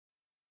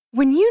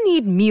When you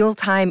need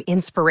mealtime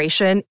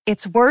inspiration,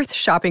 it's worth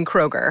shopping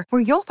Kroger,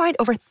 where you'll find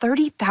over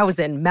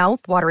 30,000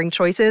 mouth-watering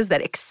choices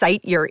that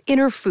excite your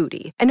inner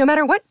foodie. And no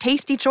matter what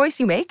tasty choice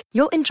you make,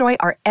 you'll enjoy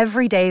our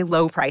everyday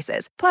low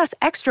prices, plus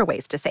extra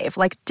ways to save,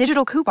 like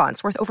digital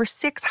coupons worth over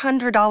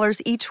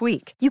 $600 each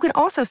week. You can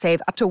also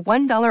save up to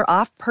 $1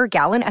 off per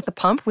gallon at the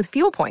pump with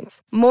fuel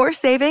points. More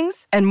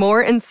savings and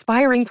more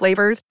inspiring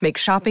flavors make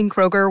shopping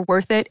Kroger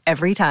worth it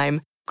every time.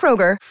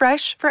 Kroger,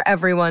 fresh for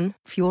everyone.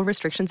 Fuel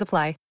restrictions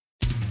apply.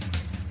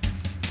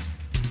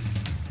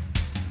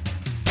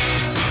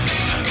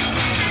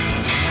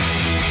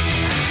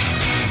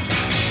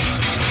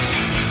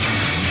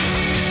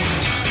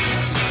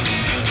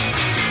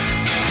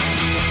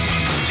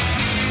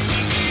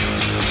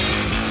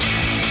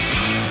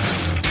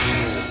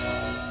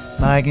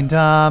 Mike and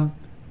Tom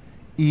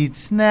eat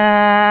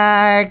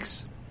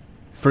snacks.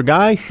 For a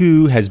guy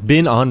who has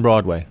been on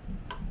Broadway,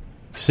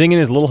 singing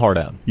his little heart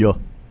out, Yeah.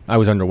 I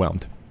was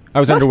underwhelmed. I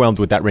was underwhelmed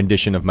with that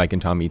rendition of Mike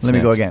and Tom Eat Snacks. Let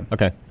me go again.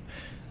 Okay.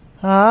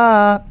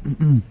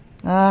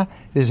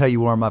 This is how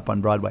you warm up on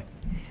Broadway.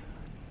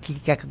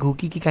 Kiki-kaka-coo,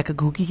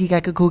 kiki-kaka-coo,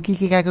 kiki-kaka-coo,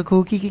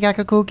 kiki-kaka-coo,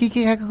 kiki-kaka-coo,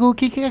 kiki-kaka-coo,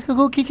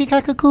 kiki-kaka-coo,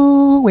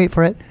 kiki-kaka-coo. Wait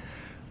for it.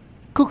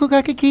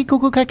 Cuckoo-kaka-kee,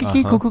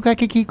 cuckoo-kaka-kee,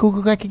 cuckoo-kaka-kee,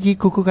 cuckoo-kaka-kee,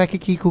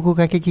 cuckoo-kaka-kee,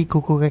 cuckoo-kaka-kee,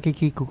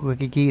 cuckoo-kaka-kee,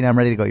 cuckoo-kaka-kee. And I'm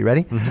ready to go. You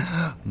ready?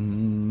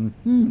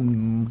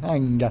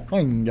 Hanga,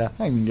 hanga,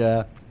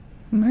 hanga.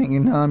 Mike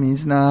and Tom Eat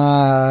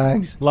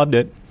Snacks. Loved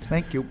it.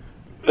 Thank you.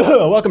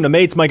 Welcome to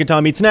Mates, Mike and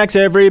Tom Eat Snacks,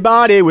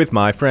 everybody, with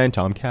my friend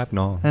Tom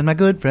Capnall. And my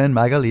good friend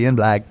Michael Ian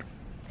Black.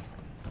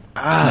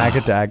 Snack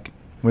Attack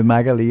with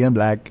Michael Ian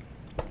Black.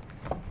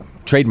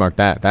 Trademark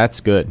that. That's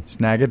good.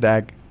 Snack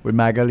Attack with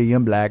Michael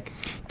Ian Black.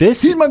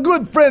 This He's my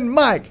good friend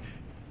Mike.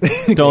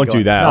 Don't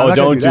do that. No,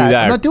 Don't do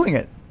that. I'm not doing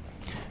it.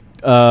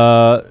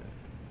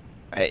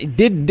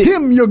 Did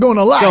Him you're going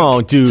to like.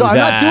 Don't do so I'm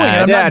that. not doing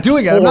it. I'm That's not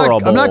doing it.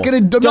 horrible. I'm not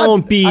going to.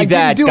 Don't be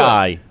that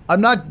guy. I'm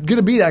not going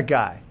to be that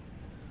guy.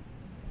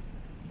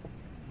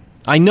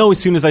 I know as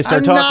soon as I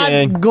start talking.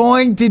 I'm not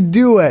going to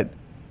do it.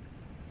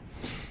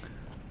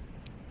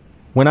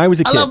 When I was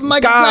a kid. I love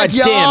Mike God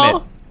Black, damn y'all.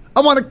 it.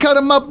 I want to cut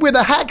him up with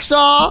a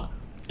hacksaw.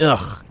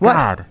 Ugh. What?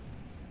 God.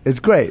 It's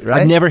great,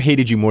 right? I've never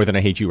hated you more than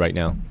I hate you right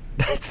now.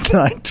 That's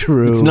not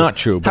true. It's not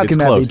true, but How it's can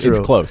that close. be true?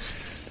 It's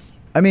close.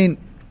 I mean,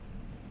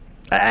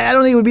 I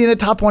don't think it would be in the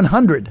top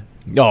 100.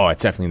 Oh,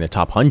 it's definitely in the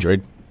top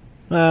 100.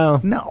 Well,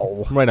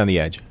 No. right on the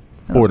edge.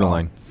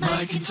 Borderline.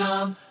 Mike and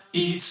Tom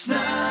Eat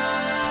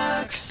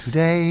Snacks.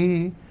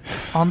 Today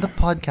on the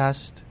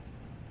podcast,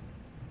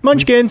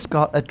 Munchkins.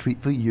 got a treat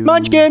for you.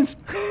 Munchkins.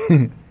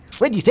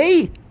 What'd you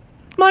say?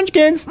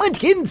 Munchkins.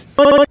 Munchkins.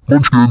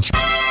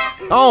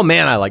 Oh,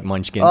 man, I like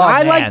Munchkins. Oh, I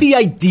man. like the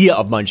idea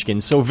of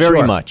Munchkins so very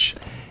Sure. much.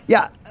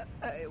 Yeah.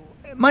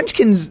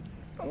 Munchkins,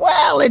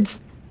 well, it's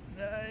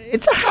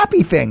a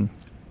happy thing.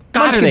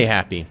 God, Munchkins. are they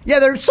happy? Yeah,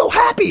 they're so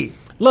happy.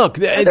 Look.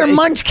 They're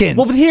Munchkins.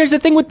 Well, but here's the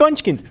thing with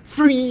Munchkins.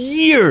 For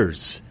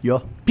years, Yeah.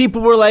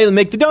 people were like,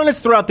 make the donuts,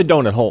 throw out the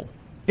donut hole.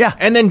 Yeah.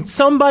 And then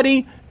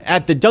somebody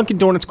at the Dunkin'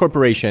 Donuts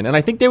Corporation, and I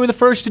think they were the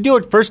first to do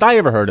it, first I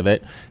ever heard of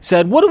it,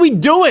 said, what are we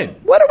doing?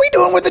 What are we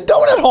doing with the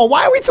donut hole?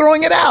 Why are we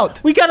throwing it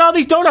out? We got all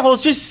these donut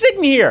holes just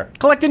sitting here,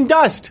 collecting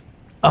dust.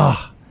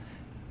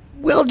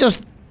 We'll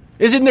just,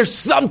 Isn't there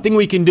something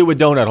we can do with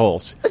donut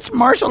holes? let's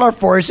marshal our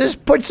forces,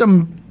 put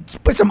some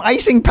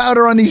icing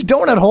powder on these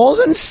donut holes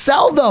and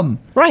sell them.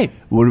 Right.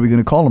 What are we going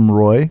to call them,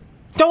 Roy?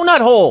 Donut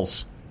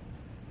holes.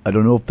 I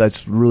don't know if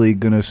that's really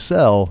going to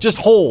sell. Just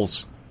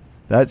holes.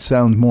 That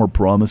sounds more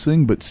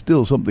promising, but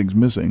still something's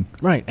missing.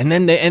 Right. And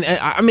then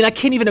I mean, I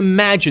can't even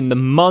imagine the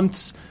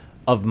months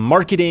of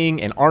marketing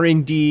and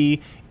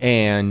R&D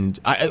and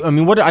I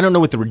mean, I don't know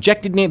what the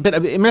rejected name,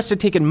 but it must have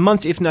taken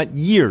months, if not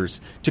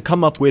years, to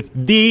come up with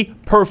the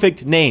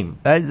perfect name.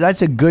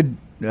 That's a good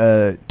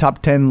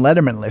top 10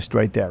 Letterman list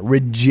right there.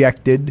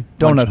 Rejected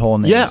donut hole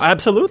names. Yeah,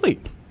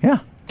 absolutely. Yeah.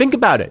 Think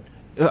about it.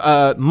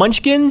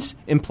 Munchkins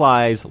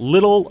implies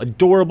little,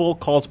 adorable,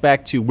 calls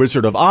back to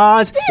Wizard of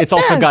Oz. It's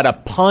also does. got a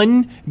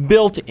pun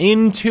built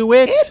into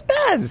it. It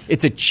does.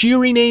 It's a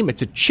cheery name.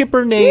 It's a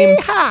chipper name.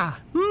 Yeehaw.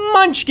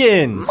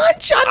 Munchkins.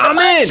 Munch on the I'm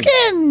in.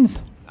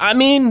 Munchkins. I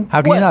mean,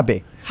 How can you not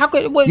be? How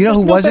could what, You know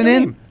there's who no wasn't better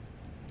in? name.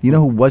 You know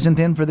who wasn't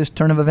in for this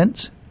turn of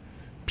events?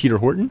 Peter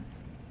Horton?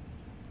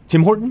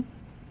 Tim Horton?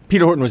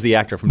 Peter Horton was the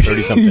actor from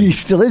 30-something. He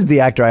still is the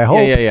actor, I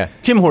hope. Yeah.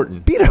 Tim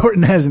Horton. Peter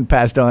Horton hasn't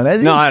passed on, has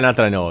he? No, not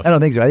that I know of. I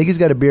don't think so. I think he's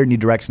got a beard and he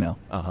directs now.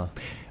 Uh-huh.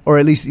 Or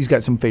at least he's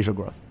got some facial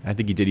growth. I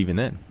think he did even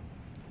then.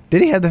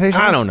 Did he have the facial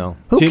growth? I don't know.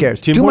 Who cares?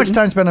 Tim Too Horton? much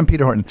time spent on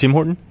Peter Horton. Tim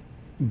Horton?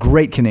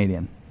 Great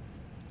Canadian.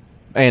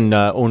 And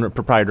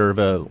proprietor of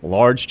a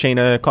large chain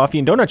of coffee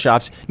and donut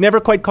shops,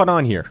 never quite caught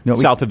on here, You know,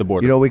 south of the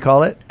border. You know what we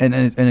call it? And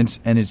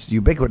it's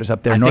ubiquitous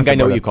up there. I north think I of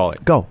know the what you border.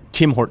 call it. Go.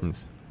 Tim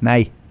Hortons.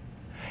 Nay.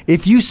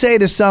 If you say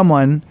to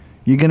someone,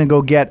 you're going to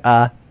go get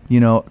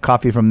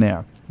coffee from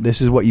there,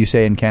 this is what you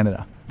say in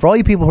Canada. For all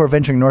you people who are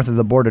venturing north of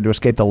the border to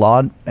escape the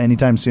law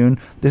anytime soon,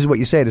 this is what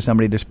you say to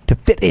somebody to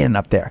fit in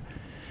up there.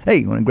 Hey,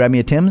 you want to grab me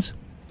a Tim's?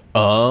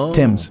 Oh.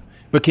 Tim's.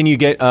 But can you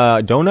get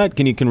a donut?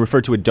 Can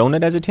refer to a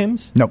donut as a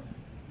Tim's? Nope.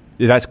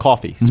 That's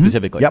coffee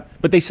specifically. Yep.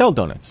 But they sell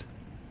donuts.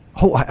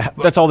 Oh,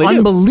 That's all they do.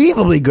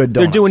 Unbelievably good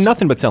donuts. They're doing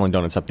nothing but selling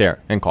donuts up there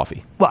and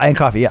coffee. Well, and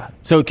coffee, yeah.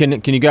 So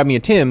can you grab me a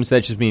Tim's?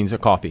 That just means a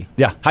coffee.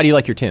 Yeah. How do you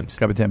like your Tim's?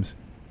 Grab a Tim's.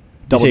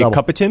 You say a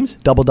cup of Tim's?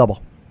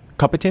 Double.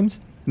 Cup of Tim's?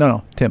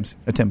 No, Tim's.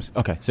 A Tim's.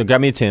 Okay, so grab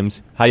me a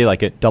Tim's. How do you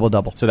like it?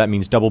 Double. So that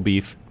means double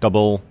beef,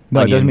 double No,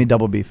 onion. it doesn't mean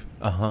double beef.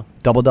 Uh-huh.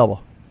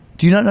 Double.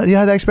 Do you not know? Do you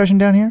have that expression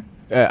down here?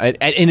 At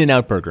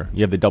In-N-Out Burger,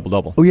 you have the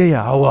double. Oh,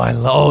 yeah. Oh, I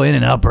love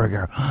In-N-Out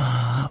Burger.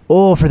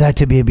 Oh, for that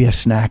to be a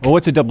snack. Well,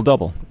 what's a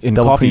double? In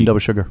Double coffee? cream, double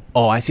sugar.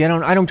 Oh, I see.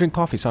 I don't drink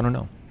coffee, so I don't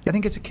know. I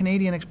think it's a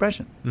Canadian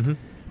expression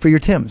for your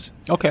Tim's.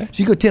 Okay.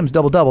 So you go Tim's,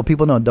 double.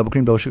 People know double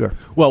cream, double sugar.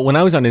 Well, when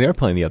I was on an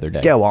airplane the other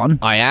day, Go on.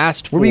 I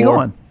asked for... Where were you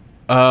going?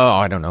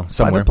 I don't know.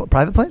 Somewhere.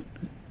 Private plane?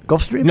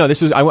 Gulfstream? No,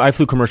 this was... I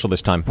flew commercial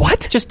this time.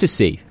 What? Just to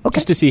see. Okay.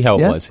 Just to see how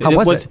Yeah? it was. How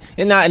was it?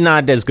 And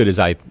not as good as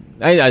I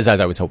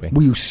was hoping.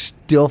 Will you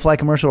still fly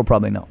commercial or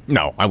probably no?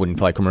 No, I wouldn't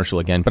fly commercial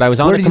again. But I was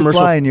on Where a did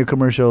commercial... you fly in your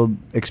commercial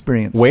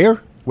experience?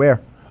 Where?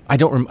 Where? I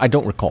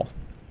don't recall.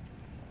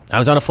 I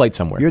was on a flight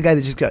somewhere. You're a guy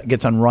that just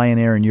gets on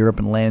Ryanair in Europe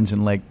and lands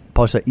in like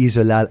Posa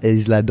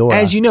Isladora.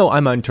 As you know,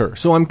 I'm on tour,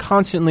 so I'm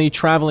constantly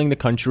traveling the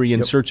country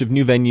in search of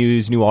new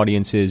venues, new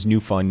audiences, new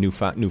fun, new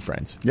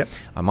friends. Yep.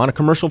 I'm on a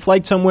commercial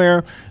flight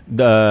somewhere.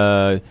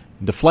 The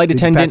flight Did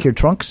attendant. you pack your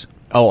trunks?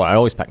 Oh, I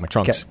always pack my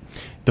trunks,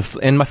 Okay.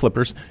 and my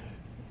flippers,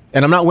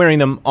 and I'm not wearing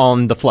them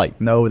on the flight.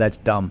 No, that's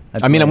dumb.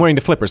 That's I'm lame. wearing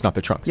the flippers, not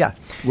the trunks. Yeah,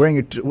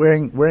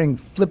 wearing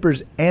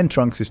flippers and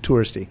trunks is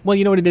touristy. Well,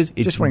 you know what it is?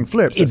 It's Just wearing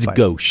flips, It's that's fine.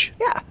 gauche.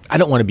 Yeah. I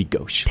don't want to be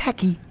gauche.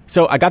 Tacky.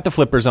 So I got the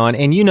flippers on,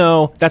 and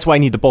that's why I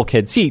need the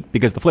bulkhead seat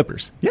because the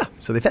flippers. Yeah,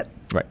 so they fit.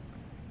 Right.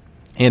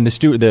 And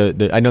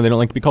the I know they don't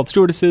like to be called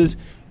stewardesses.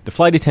 The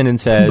flight attendant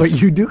says...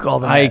 But you do call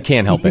them I that.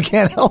 can't help You it.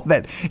 can't help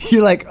it.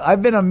 You're like,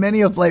 I've been on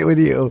many a flight with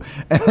you,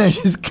 and I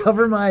just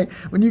cover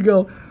when you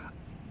go,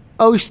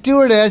 oh,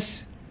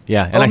 stewardess.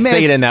 Yeah, and I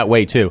say miss. it in that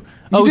way, too.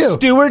 You do.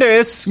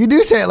 Stewardess! You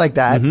do say it like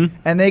that,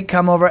 and they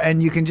come over,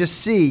 and you can just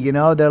see,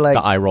 they're like...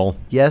 The eye roll.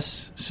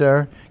 Yes,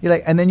 sir. You're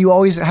like, and then you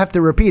always have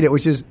to repeat it,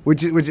 which is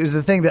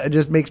the thing that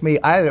just makes me.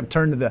 I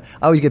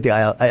always get the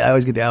aisle. I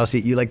always get the aisle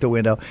seat. You like the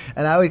window,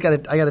 and I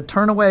got to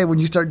turn away when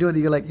you start doing it.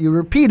 You're like, you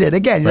repeat it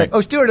again. You're Right. like,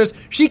 oh, stewardess.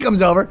 She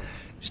comes over.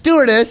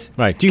 Stewardess.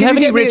 Right. Do you can have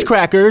any get me Ritz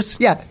crackers?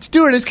 Yeah.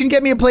 Stewardess, can you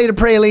get me a plate of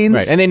pralines?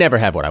 Right, and they never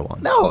have what I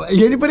want. No,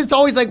 but it's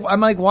always like, I'm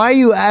like, why are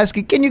you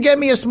asking? Can you get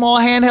me a small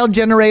handheld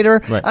generator?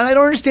 Right. And I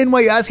don't understand why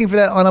you're asking for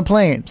that on a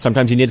plane.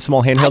 Sometimes you need a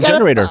small handheld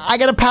generator. I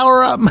got to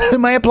power up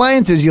my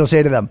appliances, you'll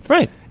say to them.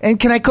 Right. And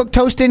can I cook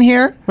toast in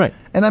here? Right.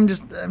 And I'm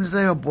just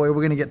like, oh boy,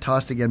 we're going to get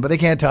tossed again. But they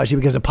can't toss you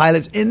because the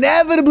pilots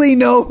inevitably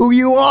know who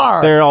you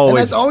are. They're always- And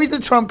that's always the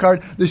trump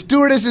card. The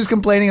stewardess is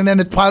complaining, and then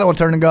the pilot will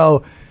turn and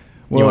go,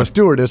 well,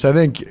 stewardess, I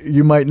think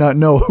you might not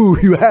know who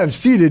you have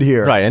seated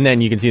here. Right, and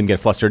then you can see them get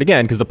flustered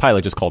again because the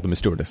pilot just called them a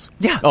stewardess.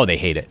 Yeah. Oh, they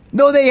hate it.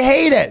 No, they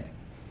hate it.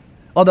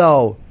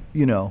 Although,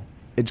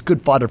 it's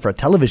good fodder for a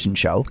television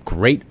show.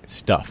 Great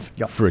stuff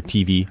Yep. for a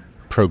TV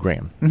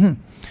program. Mm-hmm.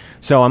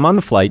 So I'm on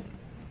the flight,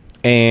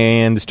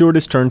 and the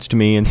stewardess turns to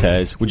me and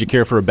says, would you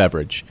care for a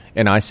beverage?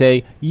 And I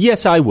say,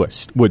 yes, I would,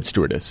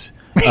 stewardess.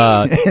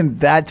 And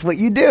that's what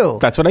you do.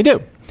 That's what I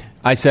do.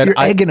 I said, You're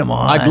egging them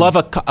on. I'd love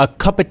a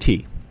cup of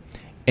tea.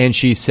 And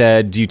she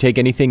said, do you take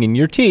anything in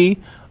your tea?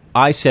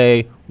 I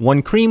say,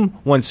 1 cream,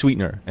 1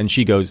 sweetener. And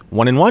she goes,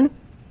 1 and 1?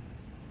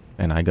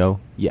 And I go,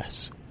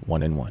 yes,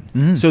 1 and 1.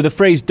 Mm-hmm. So the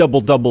phrase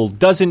double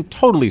doesn't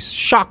totally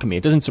shock me.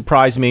 It doesn't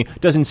surprise me.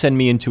 Doesn't send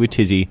me into a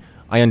tizzy.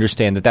 I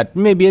understand that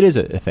maybe it is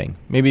a thing.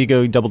 Maybe you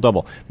go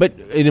double. But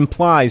it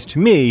implies to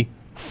me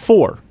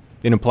 4.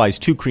 It implies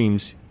 2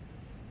 creams,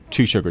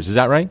 2 sugars. Is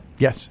that right?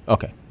 Yes.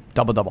 Okay.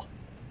 Double.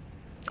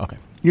 Okay.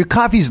 Your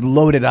coffee's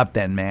loaded up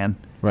then, man.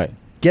 Right.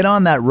 Get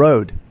on that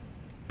road,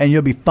 and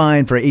you'll be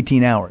fine for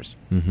 18 hours.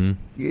 Mm-hmm.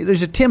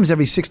 There's a Tim's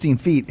every 16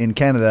 feet in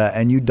Canada,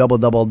 and you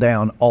double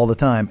down all the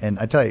time. And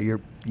I tell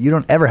you, you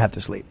don't ever have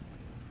to sleep.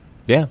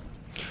 Yeah.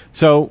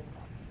 So,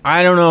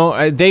 I don't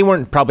know. They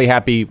weren't probably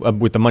happy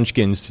with the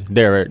munchkins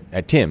there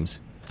at Tim's.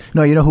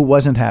 No, you know who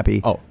wasn't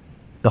happy? Oh.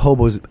 The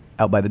hobos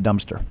out by the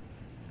dumpster.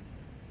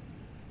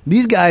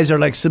 These guys are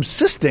like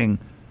subsisting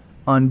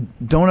on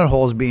donut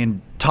holes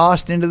being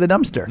tossed into the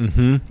dumpster.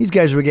 Mm-hmm. These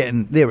guys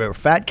they were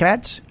fat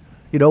cats,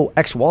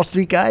 ex-Wall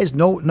Street guys.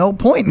 No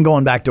point in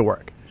going back to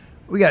work.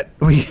 We got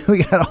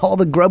all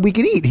the grub we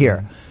could eat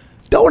here.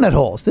 Donut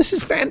holes. This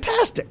is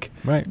fantastic.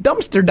 Right.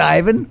 Dumpster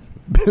diving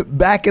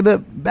back of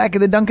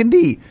the Dunkin'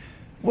 D.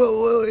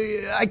 Well,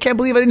 I can't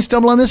believe I didn't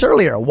stumble on this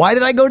earlier. Why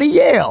did I go to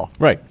Yale?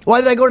 Right.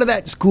 Why did I go to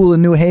that school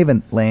in New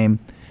Haven? Lame.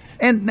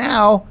 And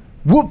now,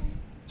 whoop,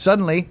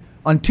 suddenly,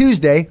 on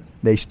Tuesday,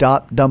 they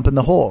stopped dumping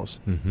the holes.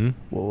 Mm-hmm.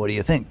 Well, what do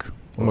you think?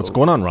 What's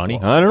going on, Ronnie?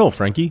 I don't know,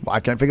 Frankie. Well, I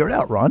can't figure it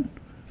out, Ron.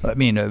 I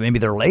mean, maybe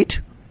they're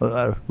late.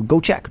 Go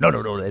check. No,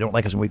 they don't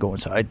like us when we go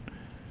inside.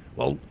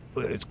 Well,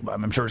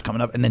 I'm sure it's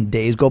coming up. And then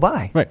days go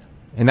by. Right.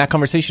 And that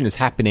conversation is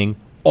happening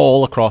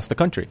all across the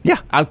country. Yeah.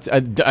 Out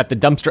at the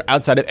dumpster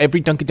outside of every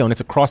Dunkin' Donuts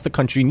across the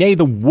country, nay,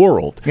 the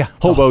world. Yeah.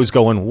 Hobos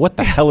going, what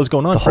the hell is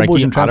going on, The Frankie?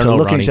 hobos and I don't tramps know, are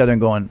looking Ronnie. at each other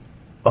and going,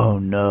 oh,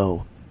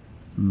 no.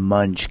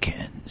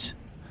 Munchkins.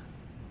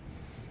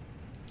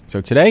 So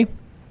today,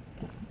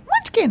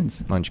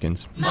 Munchkins.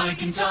 Munchkins.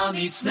 Mike and Tom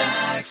eat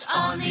snacks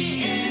on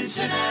the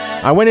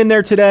internet. I went in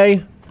there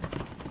today,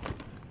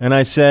 and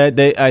I said,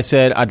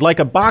 I'd like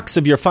a box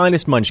of your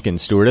finest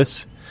Munchkins,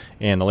 stewardess.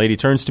 And the lady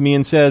turns to me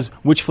and says,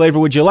 which flavor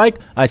would you like?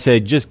 I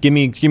said, just give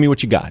me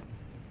what you got.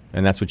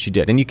 And that's what she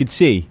did. And you could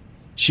see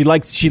she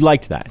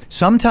liked that.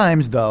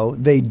 Sometimes, though,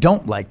 they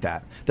don't like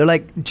that. They're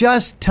like,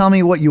 just tell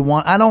me what you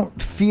want. I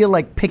don't feel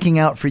like picking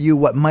out for you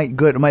what might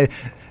good.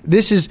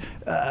 This is.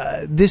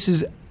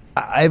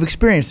 I've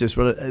experienced this,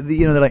 but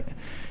they're like.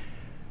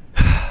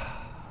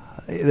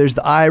 There's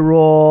the eye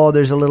roll.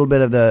 There's a little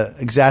bit of the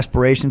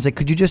exasperation. It's like,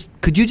 could you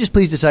just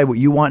please decide what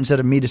you want instead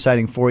of me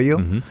deciding for you?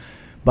 Mm-hmm.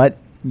 But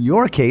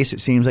your case,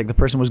 it seems like the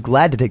person was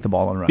glad to take the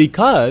ball and run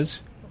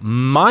because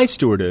my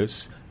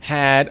stewardess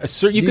had a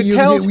certain. You could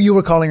tell you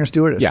were calling her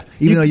stewardess, yeah,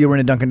 even though you were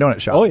in a Dunkin'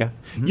 Donuts shop. Oh yeah,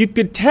 mm-hmm. You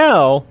could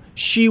tell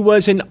she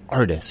was an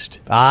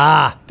artist.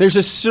 There's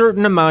a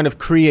certain amount of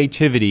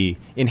creativity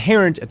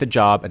inherent at the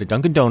job at a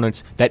Dunkin'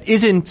 Donuts that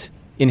isn't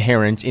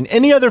inherent in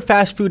any other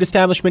fast food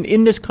establishment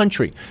in this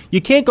country. You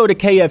can't go to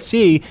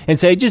KFC and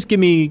say, just give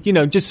me,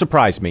 just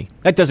surprise me.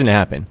 That doesn't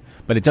happen.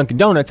 But at Dunkin'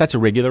 Donuts, that's a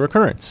regular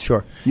occurrence.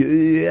 Sure.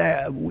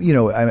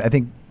 I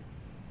think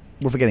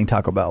we're forgetting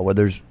Taco Bell, where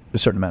there's a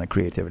certain amount of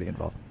creativity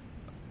involved.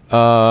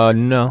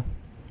 No.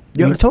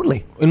 Yeah,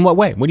 totally. In what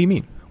way? What do you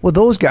mean? Well,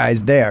 those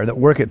guys there that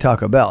work at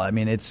Taco Bell, I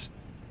mean, it's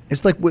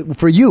like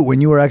for you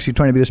when you were actually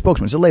trying to be the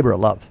spokesman. It's a labor of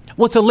love.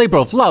 Well, it's a labor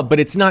of love, but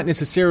it's not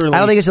necessarily. I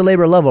don't think it's a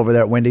labor of love over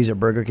there at Wendy's or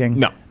Burger King.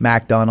 No.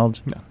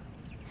 McDonald's. No.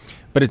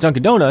 But at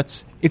Dunkin'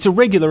 Donuts, it's a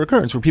regular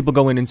occurrence where people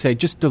go in and say,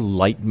 just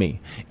delight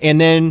me.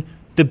 And then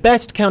the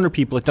best counter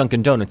people at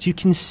Dunkin' Donuts, you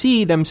can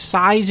see them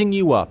sizing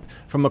you up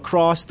from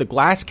across the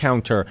glass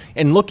counter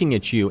and looking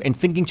at you and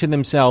thinking to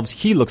themselves,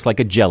 he looks like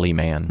a jelly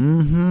man.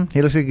 Mm-hmm.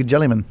 He looks like a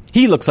jelly man.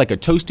 He looks like a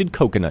toasted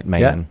coconut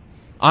man. Yeah.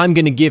 I'm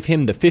going to give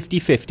him the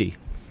 50-50.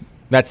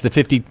 That's the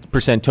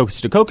 50%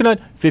 toasted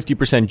coconut,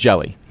 50%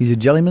 jelly. He's a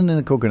jellyman and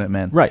a coconut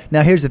man. Right.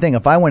 Now, here's the thing.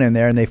 If I went in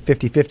there and they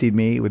 50-50'd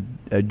me with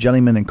a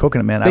jellyman and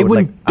coconut man, They I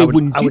wouldn't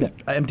do that.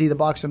 empty the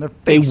box in their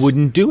They face.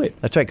 wouldn't do it.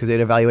 That's right, because they'd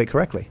evaluate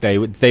correctly. They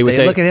would say,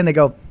 look at him, they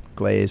go,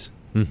 glaze.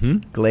 Mm-hmm.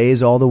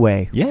 Glaze all the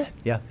way. Yeah.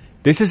 Yeah.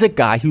 This is a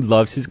guy who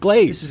loves his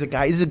glaze. This is a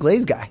guy. He's a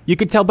glaze guy. You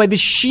could tell by the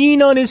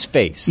sheen on his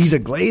face. He's a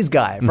glaze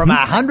guy. From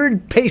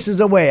 100 paces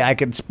away, I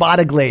could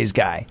spot a glaze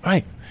guy.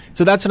 Right.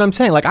 So that's what I'm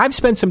saying. Like, I've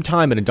spent some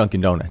time at a Dunkin'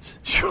 Donuts.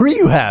 Sure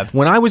you have.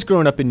 When I was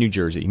growing up in New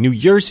Jersey. When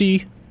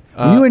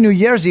you were in New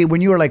Jersey,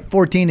 when you were like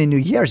 14 in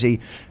New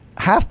Jersey,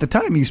 half the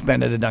time you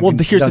spent at a Dunkin'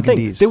 Well, here's the thing.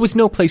 D's. There was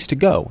no place to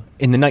go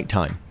in the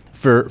nighttime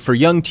for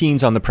young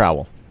teens on the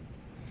prowl.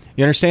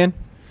 You understand?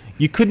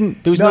 You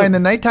couldn't. There was in the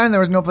nighttime, there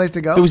was no place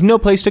to go? There was no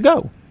place to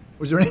go.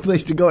 Was there any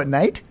place to go at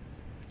night?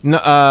 No,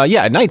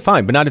 yeah, at night,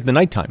 fine, but not at the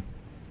nighttime.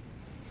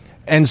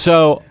 And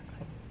so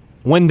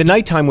when the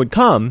nighttime would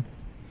come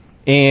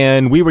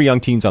and we were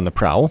young teens on the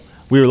prowl,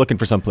 we were looking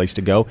for some place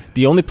to go.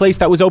 The only place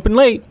that was open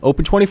late,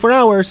 open 24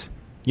 hours,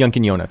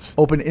 Dunkin' Donuts.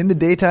 Open in the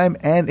daytime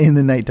and in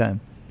the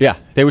nighttime. Yeah,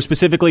 they were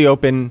specifically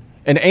open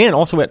and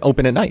also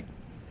open at night.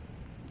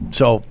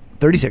 So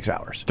 36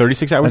 hours.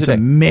 36 hours That's a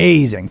day.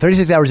 Amazing.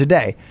 36 hours a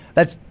day.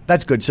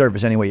 That's good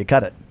service any way you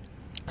cut it.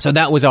 So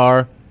that was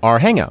our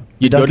hangout.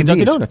 You'd go to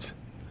Dunkin' Donuts.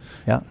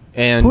 Yeah.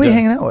 And who are you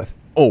hanging out with?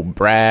 Oh,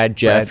 Brad,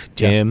 Jeff,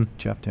 Tim.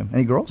 Jeff, Tim.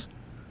 Any girls?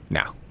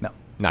 No. No.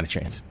 Not a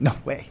chance. No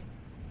way.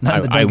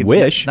 I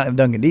wish. Not in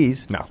Dunkin'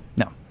 D's. No.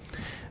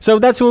 So So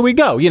that's where we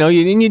go.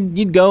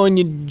 You'd go and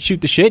you'd shoot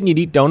the shit and you'd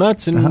eat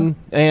donuts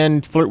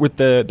and flirt with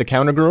the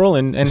counter girl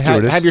and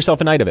have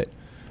yourself a night of it.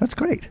 That's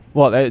great.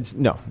 Well,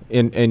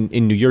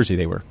 in New Jersey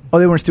they were. Oh,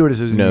 they weren't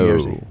stewardesses in New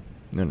Jersey.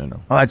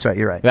 No. Oh, that's right.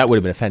 You're right. That would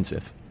have been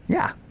offensive.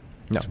 Yeah.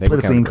 No, it's they were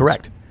politically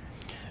incorrect.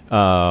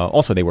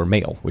 Also, they were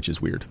male, which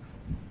is weird.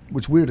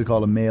 It's weird to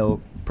call a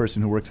male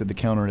person who works at the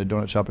counter in a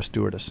donut shop a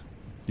stewardess.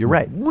 You're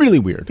right. Really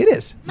weird. It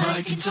is.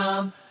 Mike and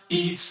Tom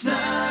eat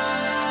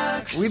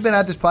snacks. We've been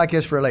at this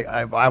podcast for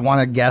I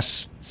want to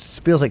guess,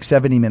 feels like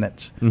 70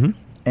 minutes. Mm-hmm.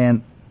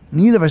 And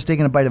neither of us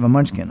taken a bite of a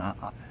munchkin.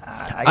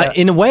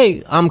 In a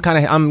way, I'm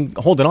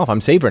holding off.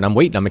 I'm savoring. I'm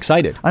waiting. I'm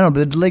excited. I don't know,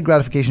 but the delayed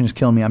gratification is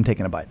killing me. I'm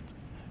taking a bite.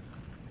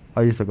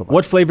 How do you think about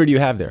What flavor do you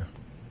have there?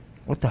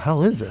 What the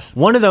hell is this?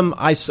 One of them,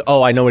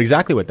 I know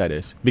exactly what that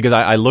is because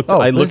I looked.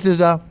 This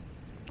is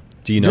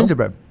do you know?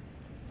 gingerbread.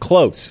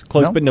 Close,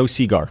 No? but no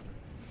cigar.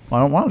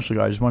 Well, I don't want a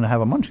cigar. I just want to have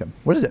a munchkin.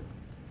 What is it?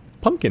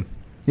 Pumpkin.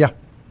 Yeah.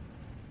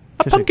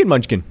 A pumpkin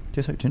munchkin.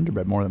 Tastes like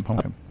gingerbread more than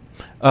pumpkin.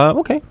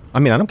 Okay. I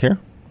mean, I don't care.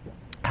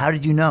 How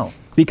did you know?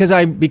 Because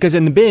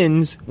in the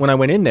bins when I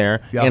went in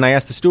there and I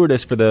asked the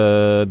stewardess for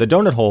the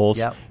donut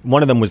holes,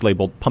 one of them was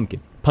labeled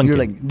pumpkin. You're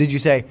like, did you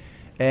say,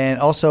 and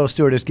also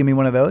stewardess, give me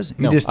one of those? You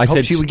No, just I hoped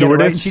said she would get it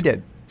right, and stewardess, she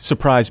did.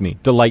 surprise me,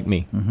 delight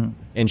me,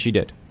 and she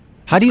did.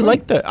 How do you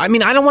like the? I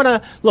mean, I don't want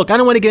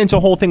to get into a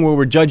whole thing where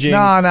we're judging.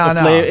 No.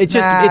 the flavor. It's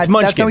just it's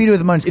munchkins. That's how we do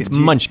with munchkins. It's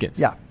munchkins.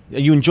 Yeah. Are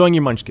you enjoying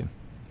your munchkin?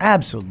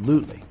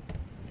 Absolutely.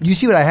 You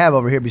see what I have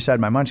over here beside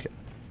my munchkin?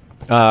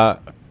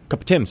 Cup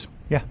of Tim's.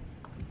 Yeah.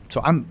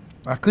 So I'm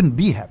I couldn't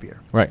be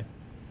happier. Right.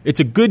 It's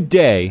a good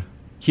day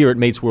here at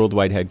Mates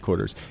Worldwide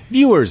headquarters.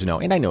 Viewers know,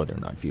 and I know they're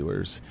not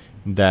viewers,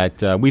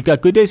 that we've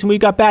got good days and we've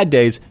got bad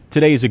days.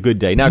 Today is a good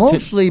day. Now,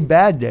 Mostly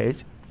bad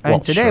days. And Well,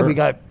 today sure. we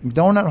got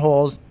donut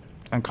holes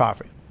and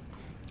coffee.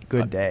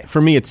 Good day.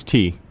 For me, it's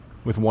tea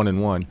with 1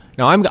 and 1.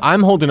 Now,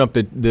 I'm holding up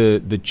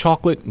the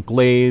chocolate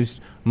glazed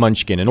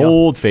Munchkin, an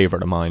old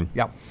favorite of mine.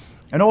 Yeah.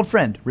 An old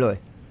friend, really.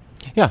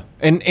 Yeah,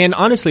 and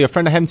honestly, a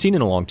friend I haven't seen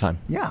in a long time.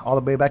 Yeah, all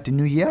the way back to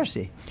New Year's.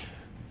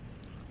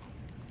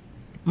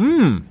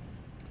 Mm.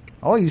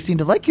 Oh, you seem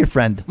to like your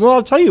friend. Well,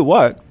 I'll tell you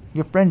what.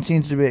 Your friend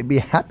seems to be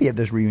happy at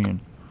this reunion.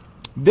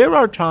 There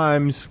are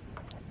times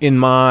in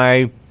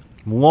my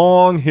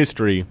long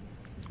history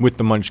with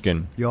the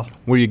Munchkin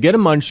where you get a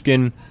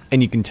Munchkin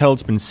and you can tell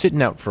it's been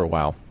sitting out for a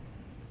while.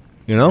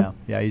 You know?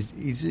 Yeah,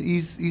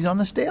 he's on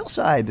the stale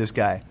side, this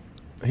guy.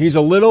 He's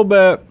a little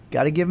bit...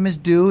 Got to give him his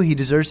due. He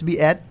deserves to be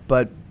et,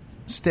 but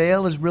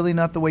stale is really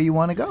not the way you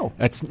want to go.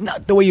 That's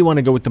not the way you want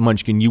to go with the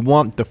Munchkin. You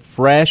want the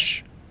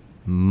fresh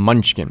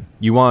Munchkin.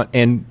 You want...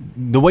 And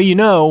the way you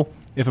know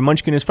if a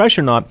Munchkin is fresh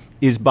or not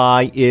is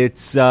by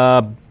its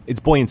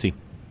buoyancy.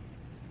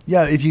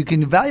 Yeah, if you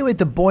can evaluate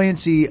the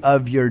buoyancy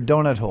of your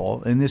donut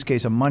hole, in this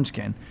case a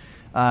Munchkin,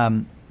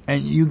 and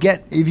you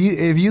get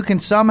if you can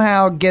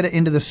somehow get it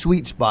into the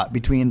sweet spot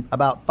between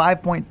about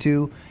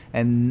 5.2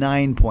 and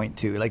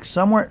 9.2, like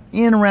somewhere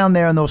in around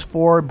there in those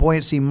 4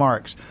 buoyancy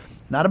marks,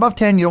 not above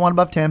 10. You don't want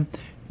above 10.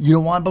 You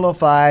don't want below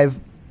 5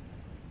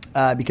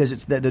 because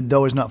it's the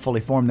dough is not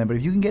fully formed then. But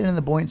if you can get in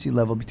the buoyancy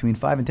level between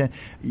 5 and 10,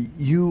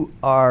 you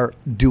are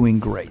doing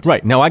great.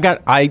 Right. Now,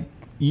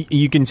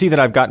 you can see that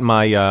I've got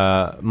my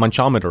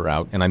munchometer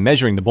out, and I'm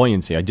measuring the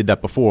buoyancy. I did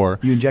that before.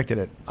 You injected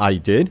it. I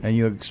did. And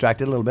you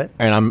extracted a little bit.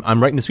 And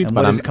I'm right in the sweet And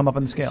spot. what does it come up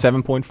on the scale?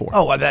 7.4.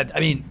 Oh,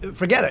 well,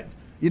 forget it.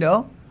 You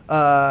know,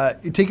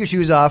 you take your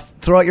shoes off,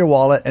 throw out your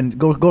wallet, and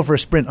go for a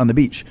sprint on the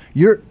beach.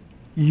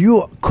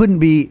 You couldn't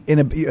be in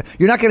a.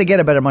 You're not going to get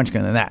a better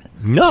Munchkin than that.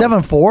 No.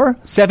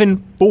 7.4.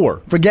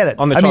 7.4. Forget it.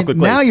 On the chocolate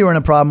glaze. Now you're in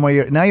a problem where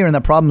you're in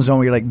the problem zone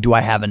where you're like, do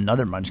I have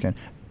another Munchkin?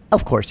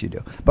 Of course you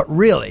do. But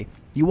really,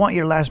 you want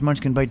your last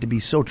Munchkin bite to be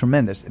so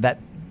tremendous that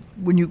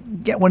when you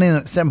get one in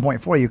at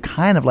 7.4, you're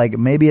kind of like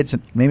maybe it's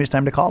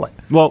time to call it.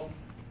 Well,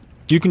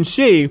 you can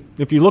see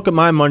if you look at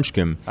my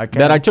Munchkin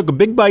that I took a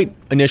big bite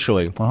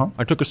initially.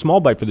 I took a small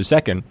bite for the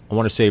second. I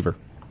want to savor.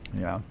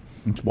 Yeah,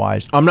 it's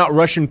wise. I'm not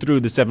rushing through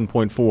the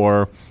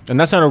 7.4, and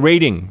that's not a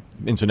rating,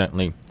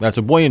 incidentally. That's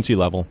a buoyancy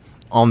level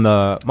on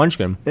the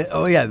Munchkin.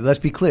 Oh yeah, let's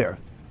be clear.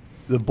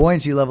 The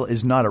buoyancy level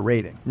is not a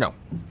rating. No,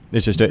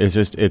 it's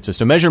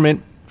just a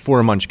measurement for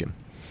a Munchkin.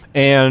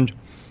 And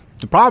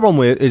the problem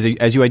with is,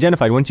 as you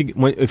identified,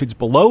 if it's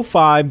below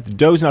 5, the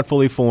dough's not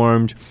fully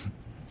formed.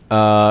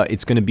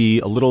 It's going to be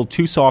a little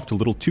too soft, a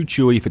little too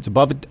chewy. If it's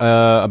above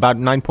about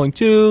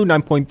 9.2,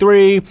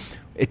 9.3,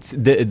 it's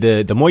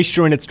the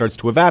moisture in it starts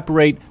to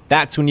evaporate.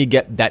 That's when you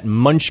get that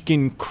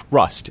Munchkin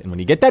crust. And when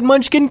you get that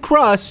Munchkin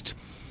crust,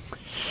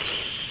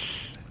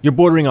 you're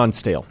bordering on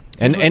stale.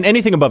 And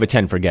anything above a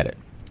 10, forget it.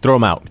 Throw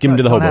them out. Give them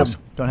to the hobos.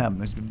 Don't have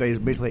them. It's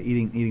basically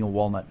eating a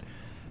walnut.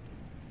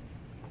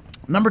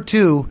 Number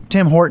 2,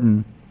 Tim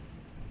Horton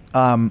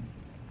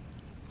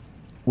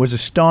was a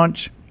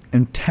staunch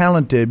and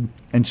talented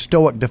and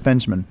stoic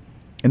defenseman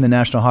in the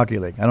National Hockey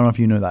League. I don't know if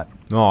you knew that.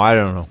 No, I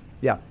don't know.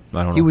 Yeah.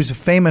 I don't know. He was a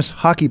famous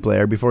hockey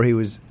player before he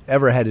was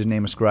ever had his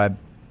name ascribed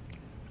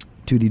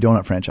to the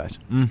donut franchise.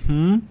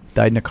 Mm-hmm.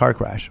 Died in a car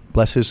crash.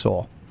 Bless his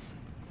soul.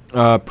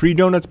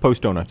 Pre-donuts,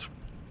 post-donuts?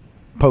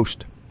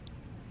 Post.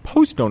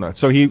 Post-donuts.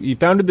 So he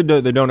founded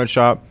the donut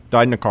shop,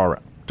 died in a car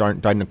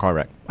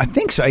wreck. I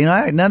think so. You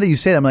know, now that you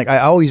say that, I'm like, I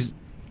always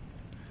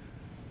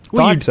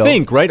you'd so.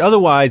 think, right?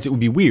 Otherwise, it would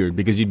be weird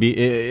because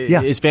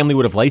his family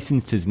would have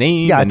licensed his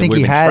name. Yeah, I and think it would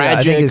he have been had.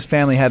 tragic. I think his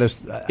family had a.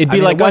 It'd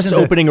be like us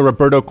opening a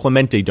Roberto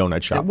Clemente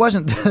donut shop. It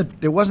wasn't.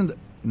 It wasn't.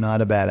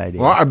 Not a bad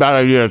idea. Not a bad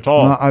idea at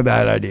all. Not a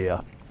bad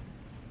idea.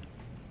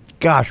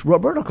 Gosh,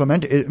 Roberto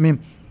Clemente. I mean,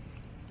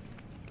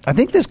 I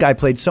think this guy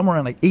played somewhere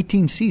in like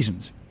 18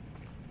 seasons.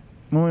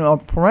 A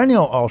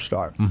perennial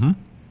all-star. Mm-hmm.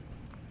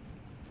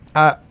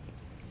 I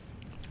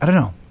don't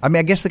know. I mean,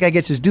 I guess the guy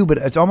gets his due, but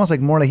it's almost like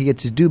more like he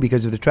gets his due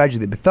because of the tragedy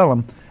that befell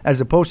him, as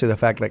opposed to the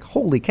fact, like,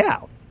 holy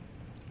cow,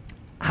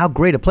 how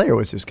great a player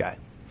was this guy?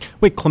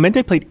 Wait,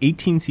 Clemente played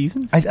 18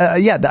 seasons?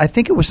 Yeah, I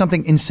think it was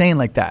something insane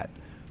like that.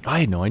 I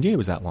had no idea it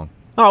was that long.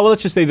 Oh, well,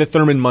 let's just say the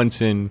Thurman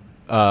Munson,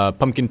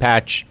 Pumpkin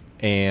Patch,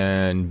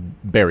 and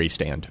Berry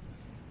stand.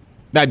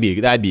 That'd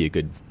be a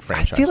good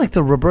franchise. I feel like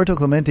the Roberto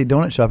Clemente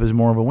donut shop is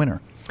more of a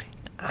winner.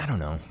 I don't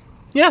know.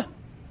 Yeah.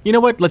 You know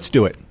what? Let's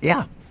do it.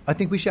 Yeah, I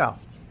think we shall.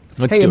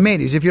 Let's Hey, do it.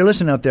 mateys, if you're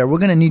listening out there, we're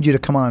going to need you to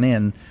come on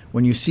in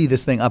when you see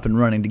this thing up and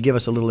running to give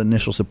us a little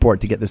initial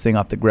support to get this thing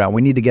off the ground.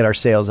 We need to get our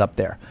sales up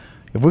there.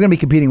 If we're going to be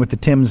competing with the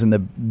Tims and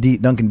the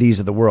Duncan D's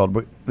of the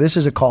world, this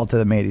is a call to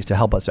the mateys to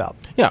help us out.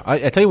 Yeah,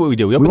 I tell you what we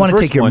do. We open want the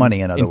to first take your one money,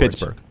 in other words.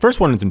 Pittsburgh.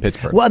 First one is in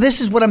Pittsburgh. Well, this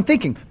is what I'm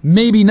thinking.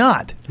 Maybe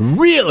not.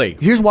 Really?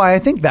 Here's why I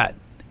think that.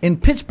 In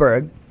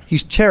Pittsburgh,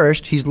 he's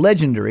cherished, he's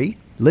legendary,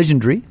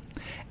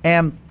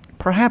 and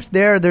perhaps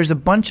there's a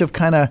bunch of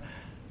kind of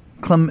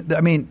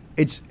I mean,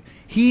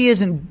 he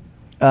isn't.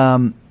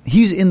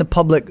 He's in the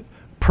public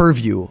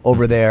purview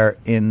over there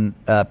in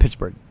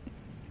Pittsburgh.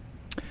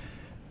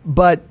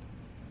 But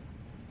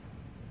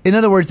in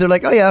other words, they're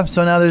like, oh yeah,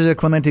 so now there's a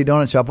Clemente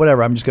donut shop.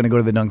 Whatever. I'm just going to go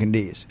to the Dunkin'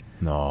 D's.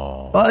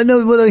 No.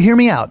 No. Well, hear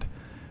me out.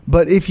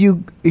 But if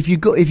you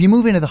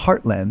move into the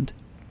Heartland,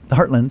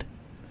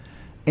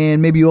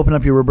 and maybe you open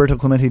up your Roberto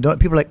Clemente donut,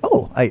 people are like,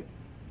 oh,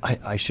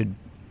 I should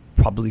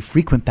probably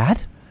frequent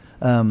that.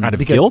 Out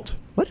of guilt?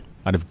 What?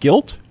 Out of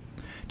guilt?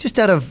 Just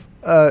out of,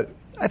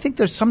 I think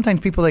there's sometimes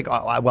people like,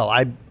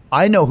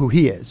 I know who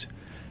he is.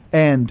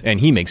 And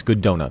he makes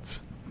good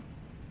donuts.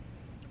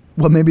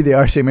 Well, maybe they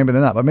are saying, maybe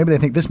they're not, but maybe they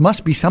think this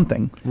must be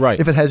something, right?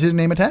 If it has his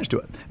name attached to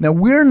it. Now,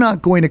 we're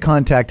not going to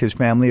contact his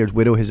family or his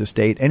widow, his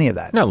estate, any of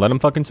that. No, let him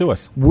fucking sue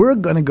us. We're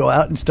going to go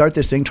out and start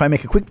this thing, try and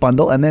make a quick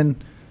bundle, and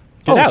then,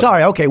 Get out.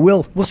 Sorry, okay,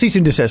 we'll cease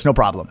and desist, no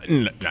problem.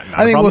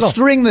 I mean, we'll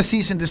string the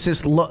cease and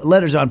desist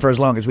letters on for as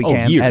long as we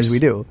can, years. as we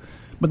do.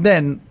 But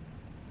then,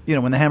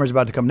 when the hammer's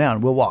about to come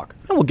down, we'll walk.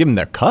 And we'll give them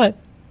their cut.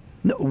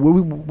 No,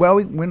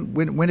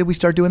 when did we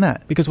start doing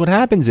that? Because what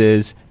happens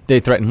is they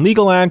threaten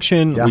legal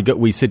action. Yeah.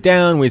 We sit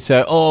down. We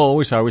say, "Oh,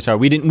 we're sorry.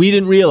 We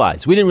didn't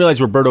realize.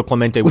 Roberto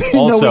Clemente was we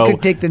didn't also know we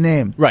could take the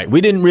name. Right.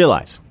 We didn't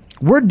realize.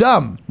 We're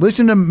dumb.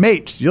 Listen to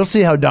Mates. You'll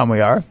see how dumb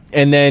we are."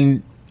 And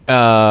then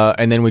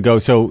we go.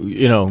 So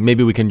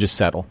maybe we can just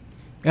settle,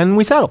 and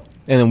we settle.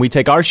 And then we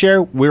take our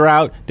share. We're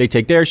out. They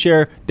take their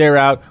share. They're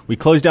out. We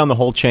close down the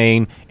whole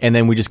chain, and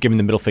then we just give them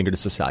the middle finger to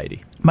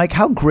society. Mike,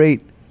 how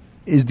great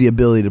is the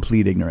ability to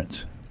plead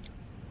ignorance?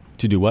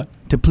 To do what?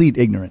 To plead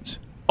ignorance.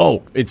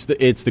 Oh, it's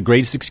the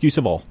greatest excuse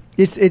of all.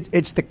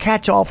 It's the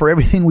catch-all for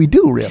everything we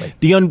do, really.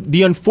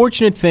 The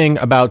unfortunate thing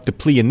about the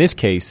plea in this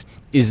case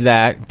is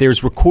that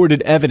there's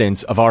recorded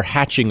evidence of our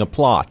hatching a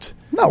plot.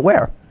 No,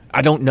 where?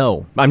 I don't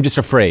know. I'm just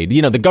afraid.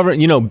 The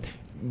government.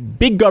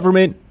 Big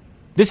government.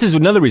 This is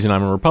another reason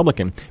I'm a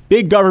Republican.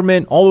 Big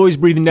government, always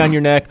breathing down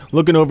your neck,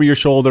 looking over your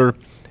shoulder.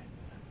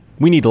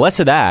 We need less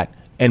of that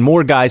and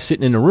more guys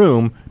sitting in a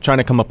room trying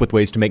to come up with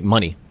ways to make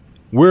money.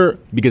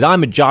 Because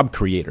I'm a job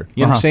creator.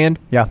 You understand?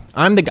 Yeah.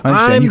 I'm the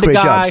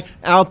guy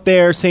out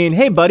there saying,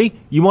 hey, buddy,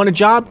 you want a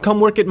job? Come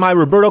work at my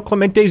Roberto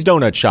Clemente's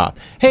donut shop.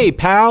 Hey,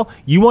 pal,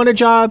 you want a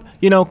job?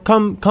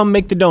 Come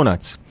make the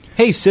donuts.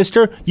 Hey,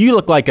 sister, you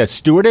look like a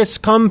stewardess.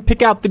 Come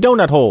pick out the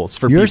donut holes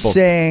for people. You're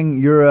saying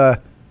you're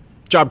a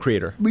job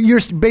creator. You're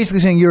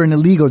basically saying you're an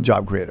illegal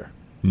job creator.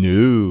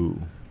 No.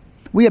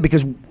 Well, yeah,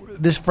 because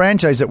this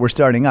franchise that we're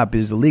starting up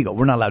is illegal.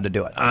 We're not allowed to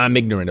do it. I'm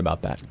ignorant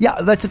about that.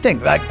 Yeah, that's the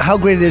thing. Like, how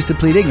great it is to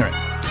plead ignorant.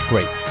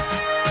 Great.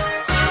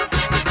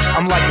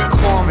 I'm like a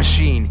claw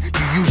machine.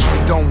 You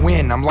usually don't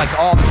win. I'm like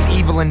all that's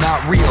evil and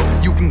not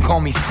real. You can call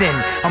me sin.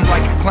 I'm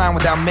like a clown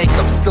without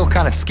makeup, still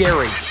kind of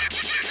scary.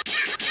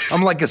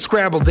 I'm like a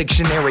Scrabble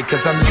dictionary,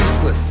 cause I'm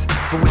useless.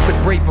 But with the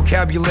great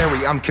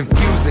vocabulary, I'm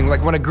confusing.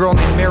 Like when a girl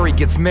named Mary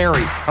gets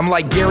married. I'm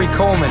like Gary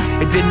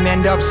Coleman, it didn't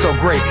end up so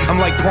great. I'm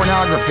like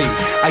pornography,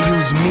 I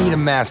use me to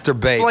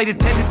masturbate. Flight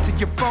attendant to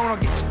your phone, I'll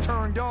get you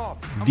turned off.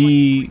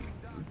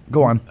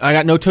 Go on. I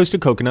got no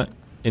toasted coconut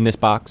in this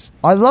box.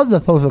 I love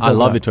the toasted coconut. I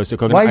love the toasted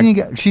coconut. Why didn't you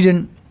get? She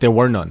didn't. There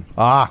were none.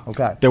 Ah,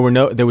 okay. There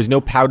was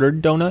no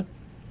powdered donut.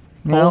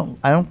 No,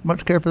 I don't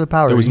much care for the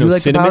powder. There was you no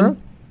like cinnamon. The powder?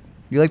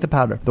 You like the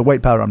powder, the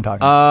white powder I'm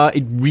talking.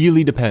 It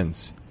really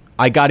depends.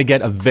 I got to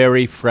get a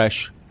very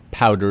fresh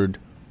powdered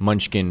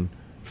Munchkin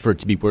for it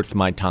to be worth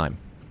my time.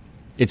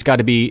 It's got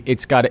to be in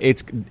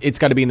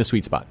the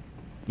sweet spot.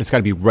 It's got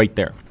to be right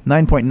there.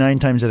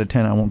 9.9 times out of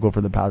 10, I won't go for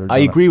the powdered donut. I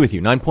agree with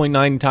you.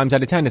 9.9 times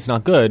out of 10, it's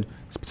not good.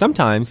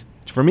 Sometimes,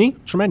 for me,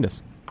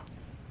 tremendous.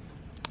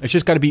 It's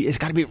just got to be. It's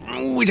got to be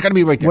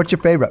right there. What's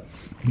your favorite?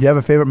 Do you have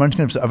a favorite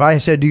Munchkin? If I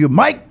said to you,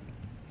 Mike,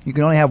 you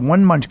can only have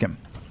one Munchkin.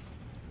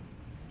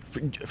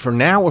 For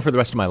now or for the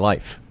rest of my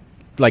life?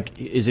 Like,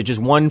 is it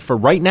just one for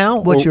right now?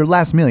 Well, it's your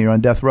last meal. You're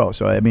on death row.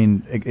 So, I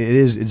mean,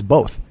 it's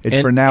both.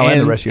 It's for now and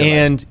the rest of your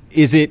life.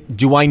 And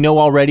do I know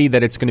already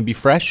that it's going to be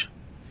fresh?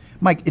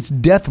 Mike, it's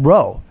death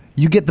row.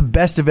 You get the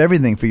best of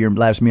everything for your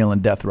last meal in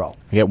death row.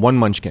 I get one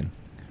Munchkin.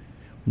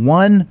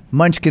 One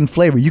Munchkin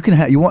flavor. You can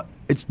have,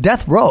 it's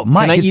death row.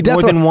 Mike, can I eat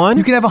more than one?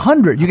 You can have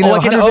 100. You can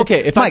have 100.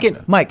 Okay, if Mike, I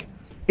can. Mike,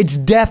 it's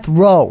death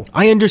row.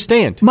 I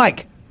understand.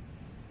 Mike,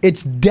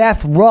 it's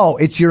death row.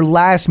 It's your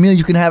last meal.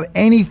 You can have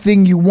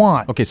anything you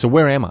want. Okay, so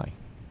where am I?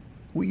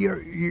 Well,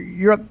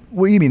 you're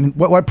what do you mean?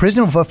 What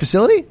prison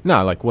facility?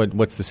 No, like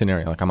what's the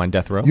scenario? Like I'm on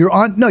death row? You're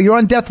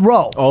on death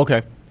row. Oh,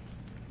 okay.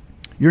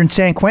 You're in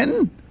San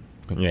Quentin?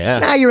 Yeah.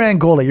 Nah, you're in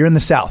Angola. You're in the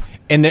South.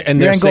 And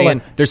they're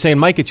saying,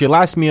 Mike, it's your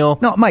last meal.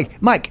 No,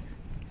 Mike,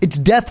 it's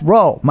death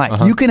row,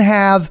 Mike. You can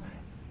have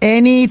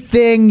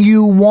anything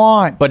you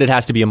want. But it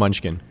has to be a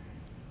Munchkin.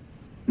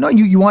 No,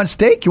 you want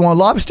steak? You want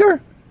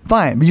lobster?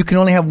 Fine, but you can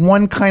only have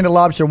one kind of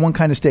lobster, one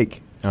kind of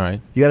steak. All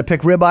right. You got to pick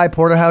ribeye,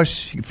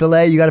 porterhouse,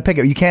 filet. You got to pick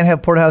it. You can't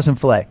have porterhouse and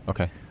filet.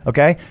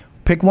 Okay.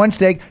 Pick one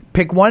steak.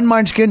 Pick one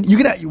Munchkin. You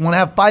want to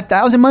have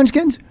 5,000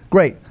 Munchkins?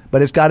 Great,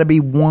 but it's got to be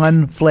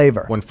one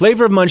flavor. One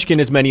flavor of Munchkin,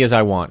 as many as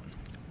I want.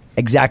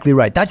 Exactly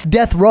right. That's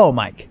death row,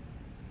 Mike.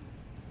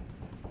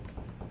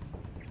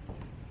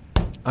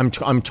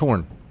 I'm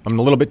torn. I'm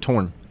a little bit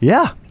torn.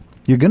 Yeah,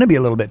 you're going to be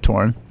a little bit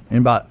torn in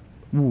about.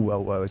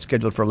 It's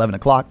scheduled for 11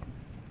 o'clock.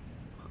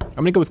 I'm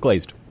going to go with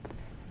glazed.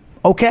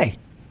 Okay,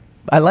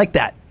 I like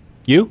that.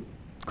 You?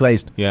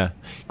 Glazed. Yeah.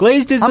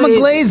 Glazed is... I'm a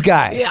glazed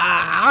guy. Yeah,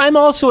 I'm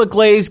also a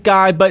glazed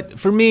guy, but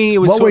for me, it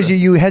was... What was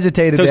you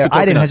hesitated there? Toasted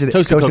I didn't coconut. hesitate.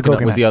 Toasted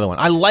coconut was the other one.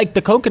 I like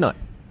the coconut.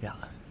 Yeah.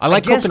 I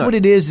like guess coconut. what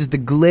it is the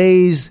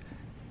glaze...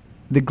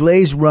 The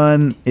glaze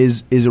run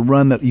is a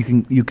run that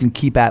you can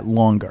keep at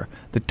longer.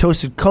 The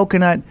toasted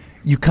coconut,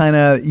 you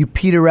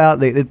peter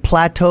out. It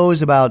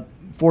plateaus about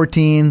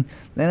 14.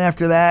 Then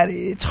after that,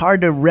 it's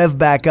hard to rev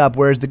back up.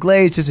 Whereas the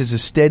glaze just is a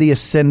steady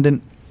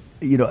ascendant,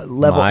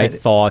 level. My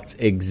thoughts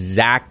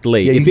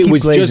exactly. Yeah, if it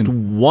was glazing. just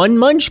one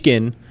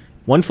munchkin,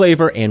 one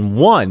flavor, and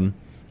one,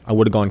 I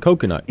would have gone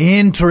coconut.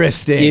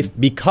 Interesting.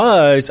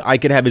 Because I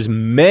could have as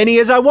many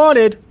as I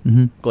wanted,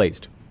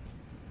 glazed.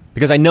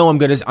 Because I know I'm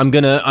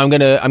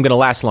gonna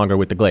last longer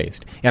with the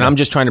glazed, and I'm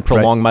just trying to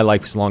prolong my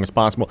life as long as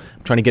possible.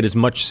 I'm trying to get as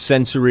much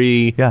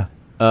sensory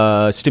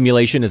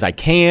stimulation as I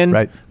can,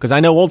 right? Because I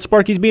know old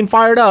Sparky's being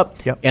fired up,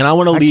 and I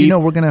want to leave. No,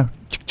 we're gonna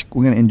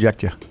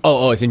inject you.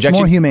 Oh, it's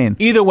injection. More humane.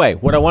 Either way,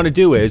 what I want to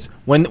do is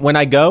when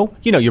I go,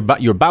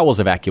 your bowels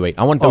evacuate.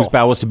 I want those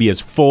bowels to be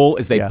as full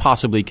as they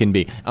possibly can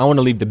be. I want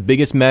to leave the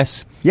biggest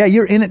mess. Yeah,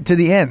 you're in it to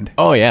the end.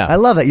 Oh yeah, I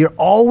love it. You're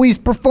always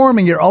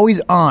performing. You're always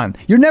on.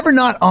 You're never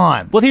not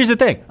on. Well, here's the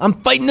thing. I'm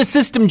fighting the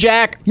system,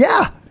 Jack.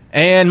 Yeah.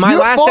 And my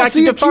last act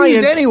of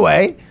defiance.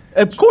 Anyway.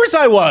 Of course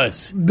I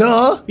was.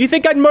 Duh. You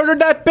think I'd murdered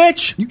that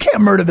bitch? You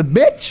can't murder the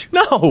bitch.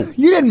 No.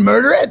 You didn't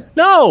murder it.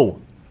 No.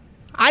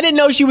 I didn't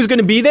know she was going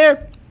to be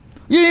there.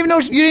 You didn't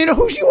even know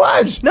who she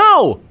was.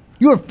 No.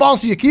 You were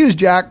falsely accused,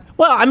 Jack.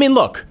 Well, I mean,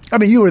 look.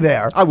 You were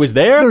there. I was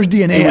there. There's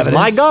DNA evidence. It was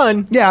my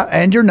gun. Yeah,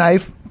 and your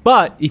knife.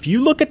 But if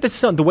you look at the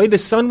sun, the way the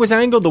sun was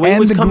angled, the way and it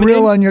was coming in. And the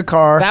grill on your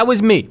car. That was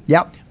me.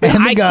 Yep.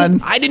 And the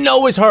gun. I didn't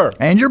know it was her.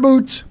 And your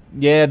boots.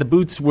 Yeah, the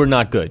boots were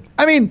not good.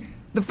 I mean,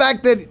 the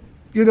fact that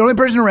you're the only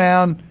person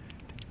around,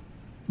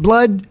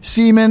 blood,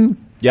 semen.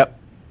 Yep.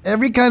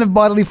 Every kind of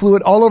bodily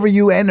fluid all over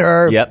you and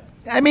her. Yep.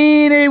 I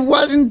mean, it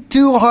wasn't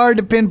too hard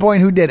to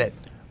pinpoint who did it.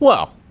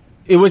 Well,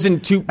 it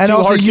wasn't too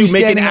hard to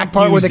make an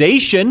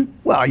accusation.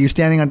 Well, you're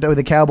standing on with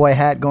a cowboy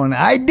hat going,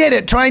 I did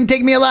it. Try and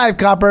take me alive,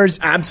 coppers.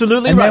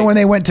 Absolutely and right. And then when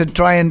they went to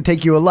try and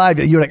take you alive,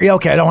 you're like, yeah,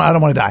 okay, I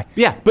don't want to die.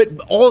 Yeah,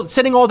 but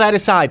setting all that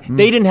aside,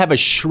 they didn't have a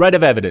shred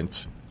of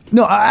evidence.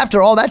 No, after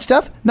all that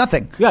stuff,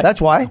 nothing. Yeah. That's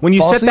why. When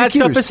you set that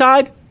stuff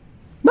aside,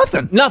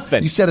 nothing.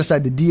 Nothing. You set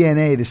aside the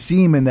DNA, the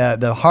semen,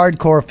 the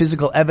hardcore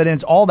physical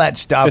evidence, all that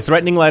stuff. The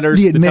threatening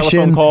letters, the admission, the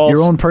telephone calls,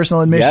 your own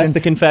personal admission. Yes, the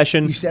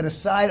confession. You set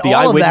aside the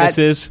all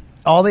eyewitnesses. Of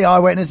that. All the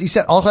eyewitnesses. You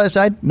set all that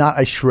aside, not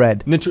a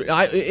shred.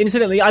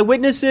 Incidentally,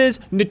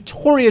 eyewitnesses,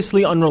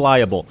 notoriously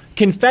unreliable.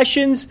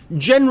 Confessions,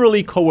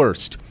 generally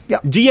coerced.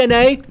 Yep.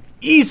 DNA,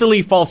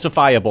 easily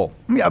falsifiable.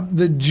 Yeah,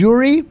 the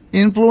jury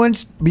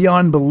influenced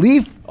beyond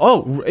belief.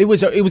 Oh, it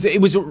was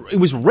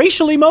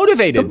racially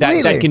motivated,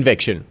 that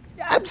conviction.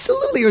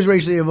 Absolutely, it was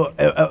racially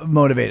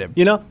motivated.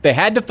 They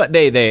had to.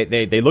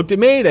 They looked at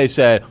me. They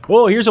said,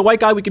 "Oh, here's a white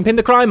guy we can pin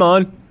the crime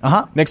on."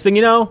 Next thing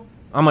you know,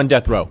 I'm on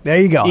death row. There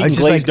you go. Eating it's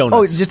just glazed donuts.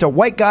 Oh, it's just a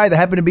white guy that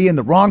happened to be in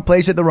the wrong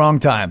place at the wrong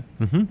time.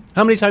 Mm-hmm.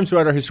 How many times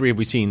throughout our history have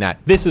we seen that?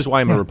 This is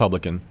why I'm a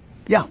Republican.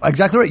 Yeah,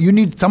 exactly right. You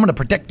need someone to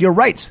protect your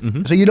rights,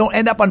 so you don't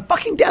end up on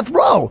fucking death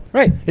row.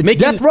 Right, it's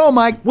death row,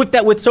 Mike.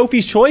 With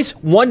Sophie's Choice,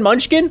 one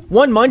munchkin.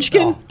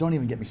 Oh, don't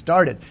even get me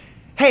started.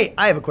 Hey,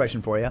 I have a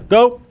question for you.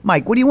 Go,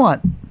 Mike. What do you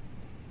want?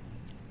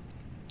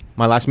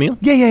 My last meal?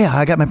 Yeah.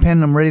 I got my pen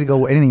and I'm ready to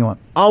go. Anything you want?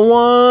 I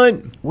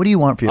want... What do you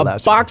want for your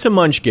last box of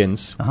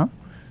munchkins.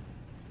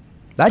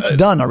 That's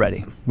done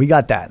already. We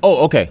got that.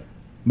 Oh, okay.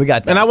 We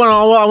got that. And I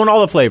want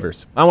all the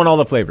flavors.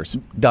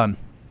 Done.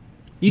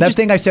 That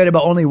thing I said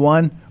about only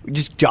one,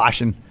 just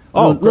joshing.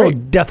 Little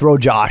death row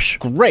Josh.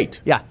 Great.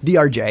 Yeah,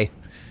 DRJ.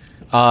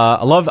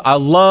 I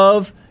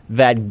love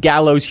that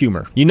gallows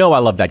humor. I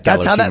love that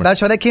gallows humor.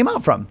 That's where that came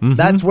out from. Mm-hmm.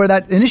 That's where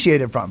that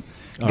initiated from.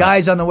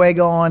 Guys on the way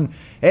going,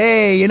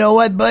 hey, you know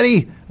what,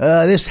 buddy?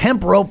 This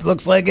hemp rope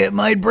looks like it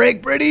might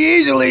break pretty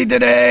easily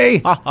today.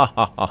 Big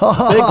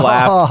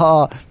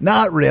laugh.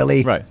 Not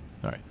really. Right.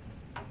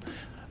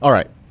 All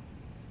right.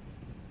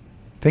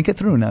 Think it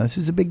through now. This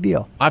is a big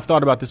deal. I've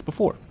thought about this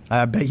before.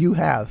 I bet you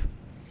have.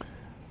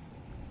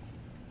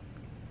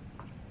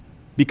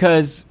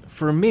 Because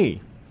for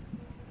me,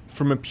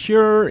 from a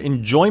pure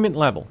enjoyment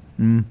level,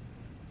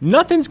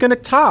 nothing's going to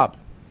top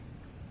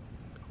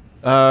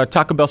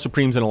Taco Bell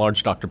Supremes and a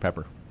large Dr.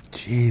 Pepper.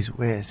 Jeez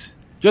whiz.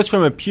 Just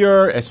from a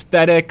pure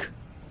aesthetic,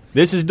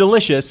 this is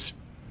delicious.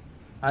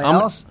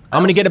 I'm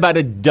going to get about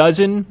a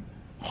dozen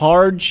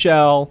hard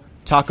shell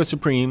Taco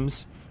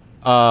Supremes,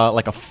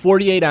 like a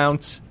 48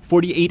 ounce,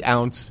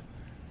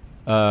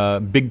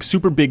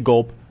 super big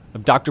gulp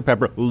of Dr.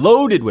 Pepper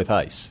loaded with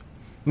ice.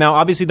 Now,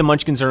 obviously, the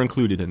Munchkins are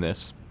included in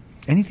this.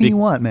 Anything you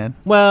want, man.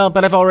 Well,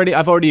 but I've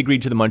already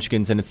agreed to the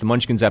Munchkins, and it's the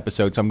Munchkins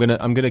episode, so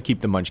I'm gonna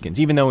keep the Munchkins,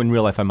 even though in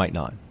real life I might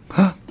not.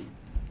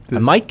 I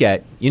might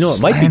get,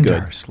 it might be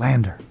good.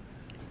 Slander.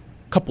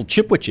 Couple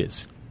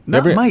Chipwiches.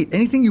 Not might.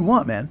 Anything you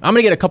want, man. I'm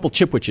going to get a couple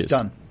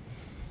Chipwiches.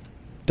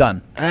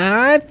 Done.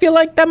 I feel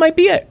like that might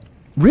be it.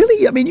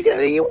 Really? I mean, you can have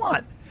anything you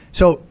want.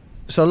 So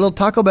a little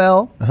Taco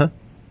Bell.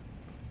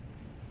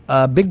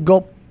 Big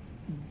gulp.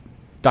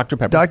 Dr.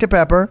 Pepper. Dr.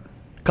 Pepper.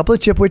 A couple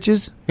of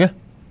Chipwiches. Yeah.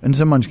 And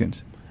some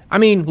Munchkins. I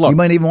mean, look. You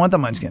might even want the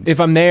Munchkins. If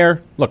I'm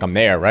there, I'm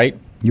there, right?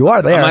 You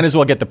are there. I might as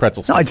well get the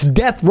pretzel sticks. No, it's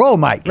death row,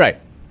 Mike. Right.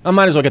 I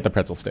might as well get the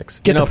pretzel sticks.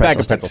 Get the bag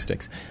pretzel of pretzel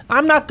sticks.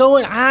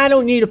 I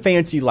don't need a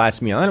fancy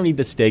last meal. I don't need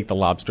the steak, the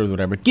lobster,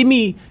 whatever. Give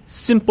me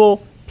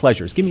simple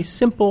pleasures. Give me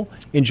simple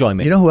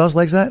enjoyment. You know who else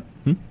likes that?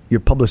 Your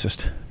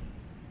publicist.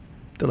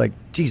 They're like,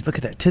 geez, look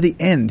at that. To the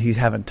end, he's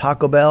having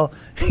Taco Bell.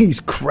 He's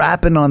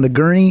crapping on the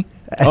gurney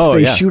as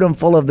they shoot him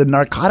full of the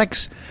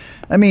narcotics.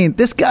 I mean,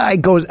 this guy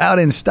goes out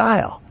in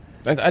style.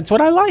 That's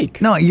what I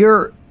like. No,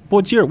 you're...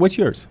 What's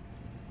yours?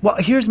 Well,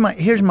 here's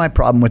my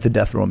problem with the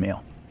death row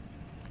meal.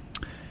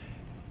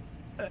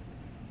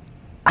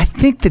 I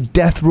think the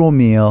death row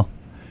meal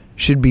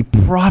should be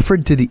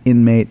proffered to the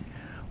inmate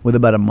with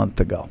about a month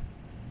to go.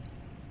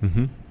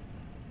 Mm-hmm.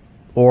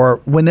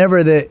 Or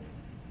whenever the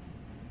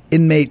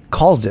inmate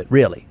calls it,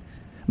 really.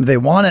 If they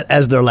want it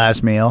as their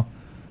last meal,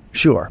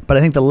 sure. But I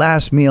think the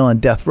last meal on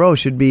death row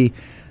should be,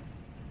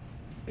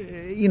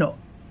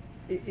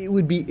 it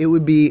would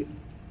be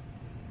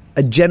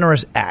a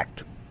generous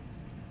act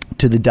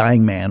to the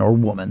dying man or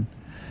woman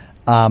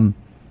to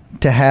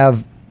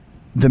have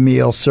the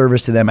meal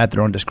serviced to them at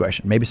their own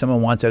discretion. Maybe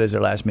someone wants it as their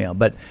last meal.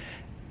 But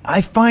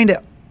I find it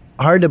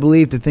hard to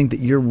believe to think that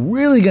you're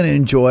really going to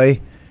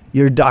enjoy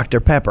your Dr.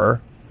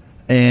 Pepper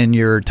and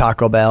your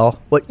Taco Bell.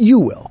 Well, you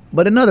will.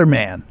 But another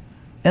man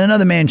and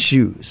another man's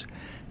shoes.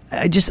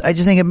 I just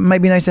think it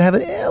might be nice to have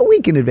it a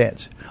week in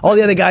advance. All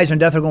the other guys on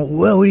death are going,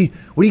 well, what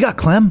do you got,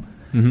 Clem?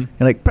 Mm-hmm. You're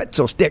like,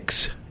 pretzel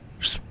sticks,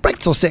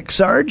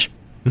 Sarge.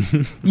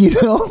 And you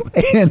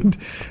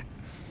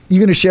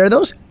going to share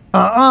those?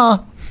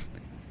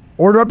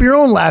 Order up your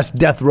own last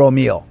death row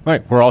meal.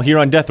 Right. We're all here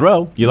on death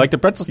row. You like the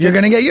pretzel sticks? You're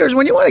going to get yours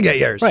when you want to get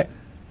yours. Right.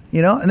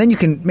 And then you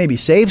can maybe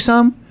save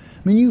some.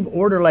 I mean, you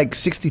order like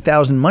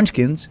 60,000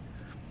 Munchkins.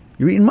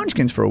 You're eating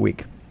Munchkins for a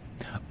week.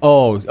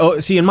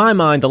 Oh, see, in my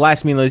mind, the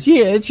last meal is,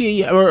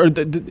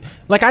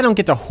 like I don't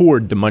get to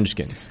hoard the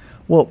Munchkins.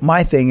 Well,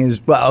 my thing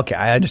is,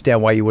 I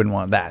understand why you wouldn't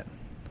want that.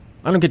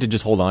 I don't get to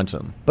just hold on to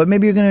them. But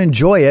maybe you're going to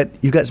enjoy it.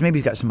 You've got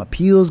some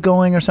appeals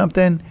going or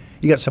something.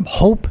 You got some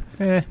hope.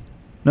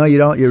 No, you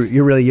don't.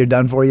 You're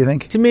done for. You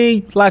think? To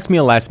me, last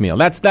meal.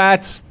 That's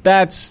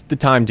the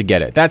time to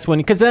get it. That's when,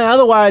 because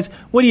otherwise,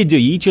 what do?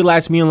 You eat your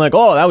last meal and like,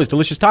 oh, that was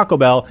delicious Taco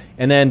Bell,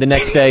 and then the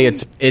next day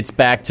it's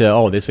back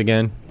to this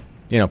again,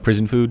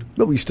 prison food.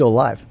 But you're still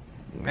alive.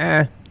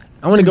 I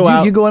want to go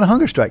out. You go on a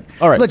hunger strike.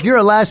 All right. Look, you're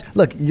a last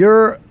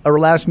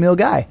meal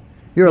guy.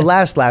 You're a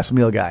last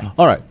meal guy.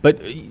 All right,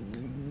 but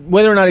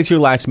whether or not it's your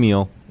last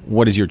meal,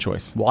 what is your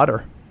choice?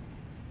 Water.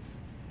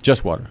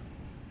 Just water.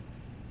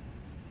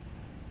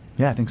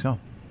 Yeah, I think so.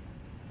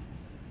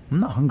 I'm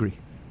not hungry.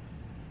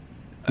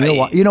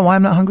 You know why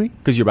I'm not hungry?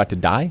 Because you're about to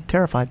die?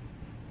 Terrified.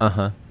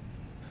 Uh-huh.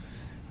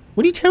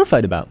 What are you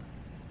terrified about?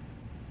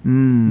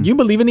 You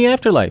believe in the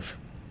afterlife.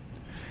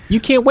 You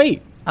can't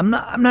wait. I'm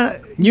not.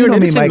 You're an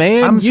innocent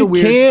man. You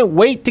can't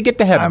wait to get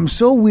to heaven. I'm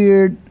so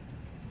weird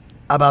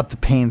about the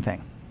pain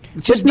thing.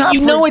 It's just not.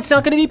 It's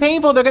not going to be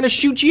painful. They're going to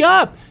shoot you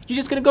up. You're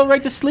just going to go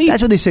right to sleep.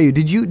 That's what they say.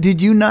 Did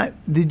you not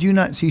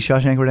see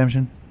Shawshank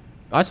Redemption?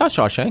 I saw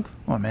Shawshank.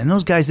 Oh man,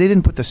 those guys, they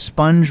didn't put the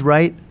sponge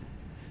right,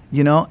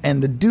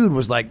 and the dude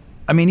was like,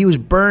 he was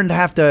burned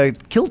half to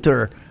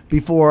kilter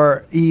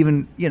before he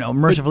even,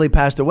 mercifully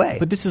passed away.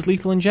 But this is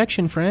lethal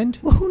injection, friend.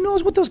 Well, who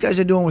knows what those guys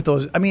are doing with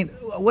those? I mean,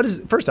 what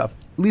is, first off,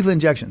 lethal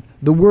injection.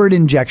 The word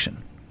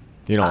injection.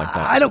 You don't like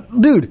that. I don't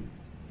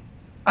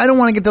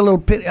want to get the little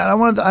pit. I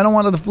don't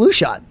want the flu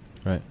shot.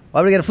 Right.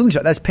 Why would I get a flu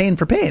shot? That's pain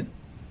for pain.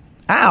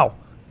 Ow.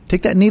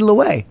 Take that needle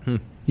away.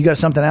 You got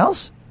something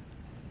else?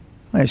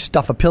 I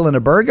stuff a pill in a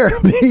burger.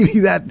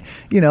 Maybe that,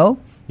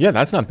 Yeah,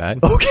 that's not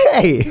bad.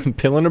 Okay.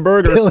 Pill in a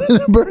burger. Pill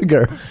in a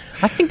burger.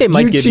 I think they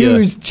might give you... You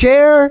choose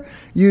chair,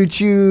 you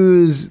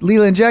choose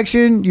lethal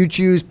injection, you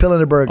choose pill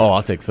in a burger. Oh,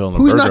 I'll take pill in a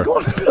Who's burger. not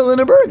going pill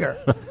in a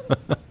burger?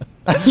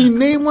 I mean,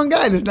 name one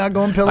guy that's not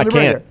going pill in a burger.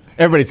 I can't.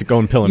 Everybody's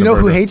going pill in a burger. You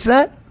know who hates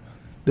that?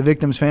 The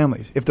victims'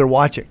 families, if they're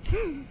watching.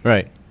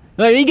 Right.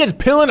 Like, he gets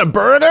pill in a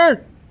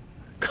burger?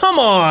 Come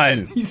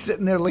on. He's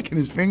sitting there licking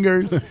his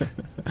fingers.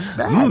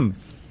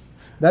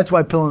 That's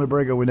why pill in a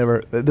burger would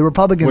never... The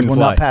Republicans will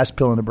not pass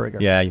pill in a burger.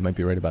 Yeah, you might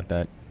be right about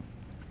that.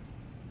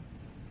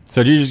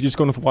 So you're just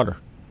going with water?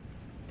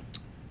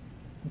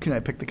 Can I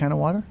pick the kind of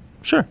water?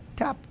 Sure.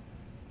 Tap.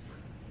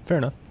 Fair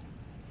enough.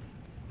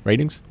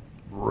 Ratings?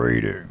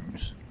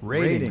 Ratings.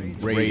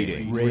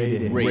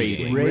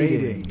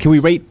 Can we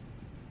rate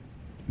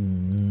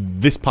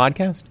this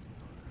podcast?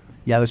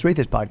 Yeah, let's rate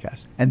this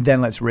podcast. And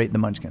then let's rate the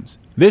Munchkins.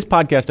 This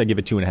podcast, I give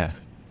it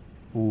 2.5.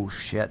 Oh,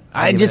 shit.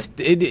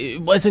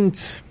 It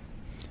wasn't...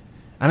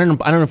 I don't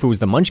know if it was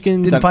the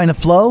Munchkins. Didn't find a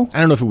flow?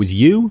 I don't know if it was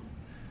you.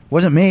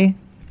 Wasn't me.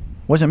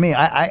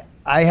 I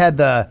had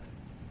the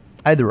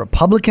I had the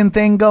Republican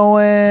thing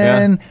going.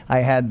 Yeah. I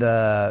had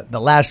the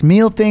last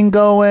meal thing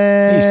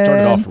going. You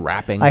started off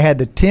rapping. I had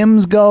the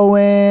Tims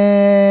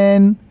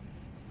going.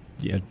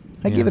 Yeah.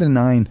 I give it a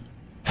 9.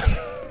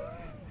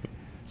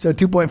 So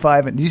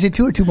 2.5. Did you say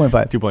 2 or 2.5?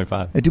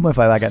 2.5. At 2.5,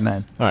 I got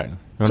 9. All right. You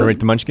want to rate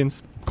the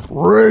Munchkins?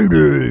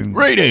 Rating.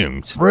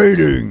 Ratings.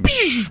 Rating.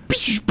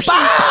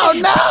 Oh,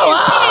 no.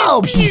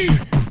 Oh.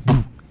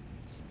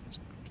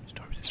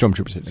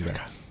 Stormtroopers hit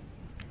together.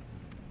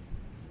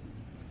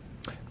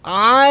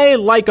 I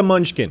like a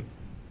Munchkin.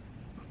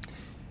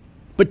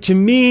 But to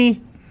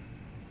me,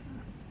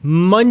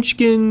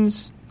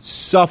 Munchkins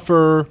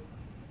suffer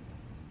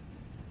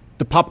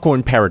the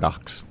popcorn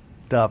paradox.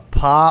 The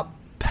pop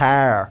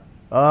pear.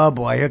 Oh,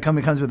 boy. Here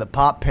comes with the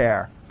pop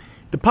pear.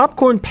 The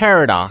popcorn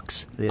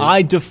paradox, Is?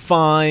 I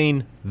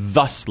define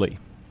thusly.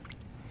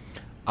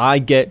 I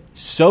get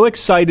so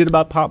excited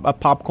about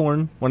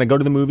popcorn when I go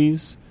to the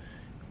movies.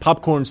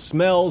 Popcorn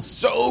smells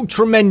so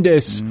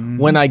tremendous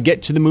when I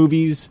get to the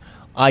movies.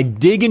 I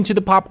dig into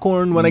the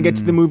popcorn when I get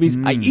to the movies.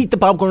 I eat the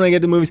popcorn when I get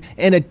to the movies.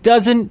 And it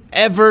doesn't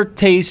ever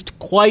taste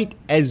quite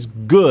as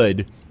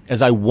good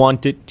as I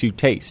want it to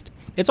taste.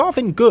 It's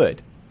often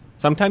good.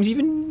 Sometimes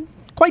even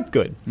quite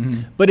good.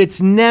 But it's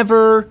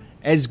never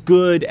as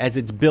good as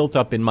it's built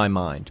up in my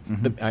mind.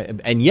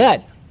 And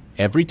yet,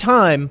 every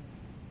time,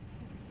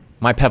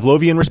 my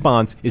Pavlovian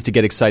response is to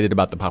get excited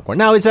about the popcorn.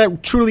 Now, is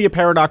that truly a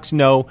paradox?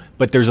 No,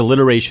 but there's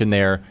alliteration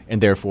there,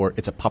 and therefore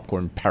it's a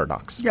popcorn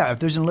paradox. Yeah, if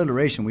there's an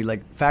alliteration, we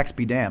like facts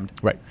be damned.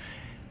 Right.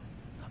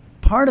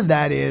 Part of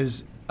that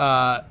is,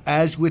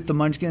 as with the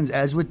Munchkins,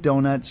 as with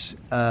donuts,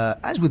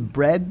 as with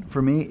bread,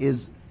 for me,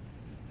 is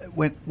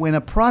when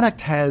a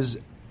product has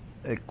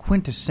a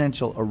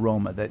quintessential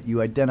aroma that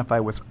you identify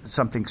with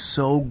something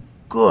so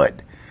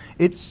good,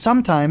 it's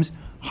sometimes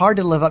hard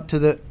to live up to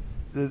the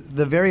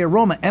very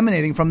aroma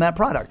emanating from that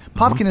product.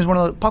 Popcorn is one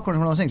of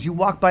those things. You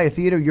walk by a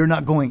theater you're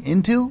not going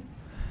into,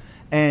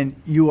 and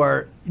you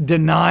are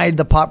denied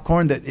the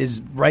popcorn that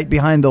is right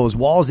behind those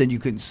walls, and you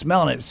can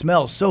smell it. It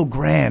smells so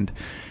grand,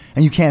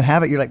 and you can't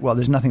have it. You're like, well,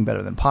 there's nothing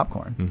better than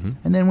popcorn.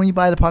 And then when you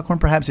buy the popcorn,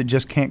 perhaps it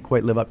just can't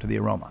quite live up to the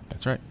aroma.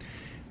 That's right.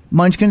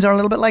 Munchkins are a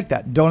little bit like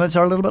that. Donuts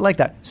are a little bit like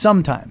that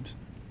sometimes.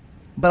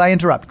 But I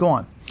interrupt. Go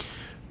on.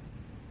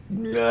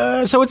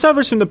 So it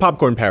suffers from the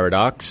popcorn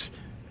paradox.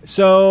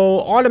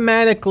 So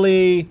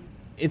automatically,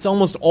 it's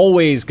almost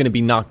always going to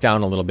be knocked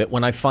down a little bit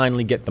when I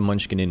finally get the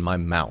Munchkin in my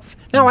mouth.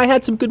 Now, I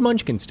had some good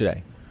Munchkins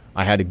today.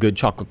 I had a good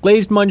chocolate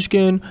glazed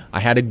Munchkin. I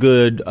had a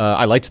good,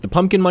 I liked the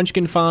pumpkin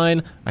Munchkin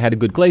fine. I had a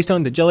good glazed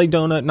donut. The jelly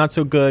donut, not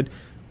so good.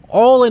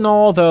 All in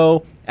all,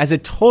 though, as a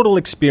total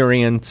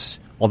experience,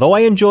 although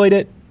I enjoyed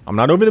it, I'm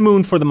not over the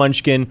moon for the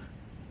Munchkin.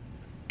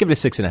 Give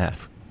it a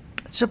 6.5.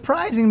 It's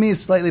surprising me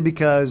slightly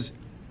because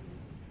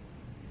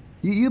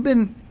you've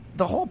been,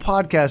 the whole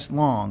podcast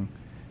long,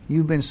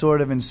 you've been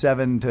sort of in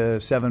 7 to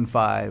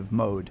 7.5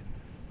 mode.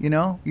 You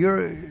know?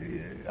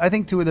 I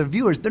think to the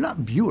viewers, they're not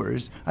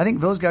viewers. I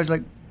think those guys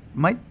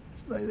might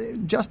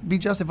just be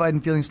justified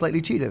in feeling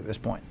slightly cheated at this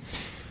point.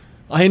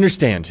 I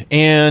understand.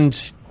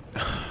 And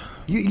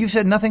you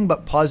said nothing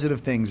but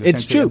positive things it's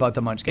essentially true about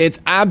the Munchkin. It's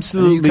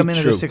absolutely and you come in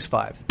true. at a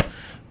 6.5.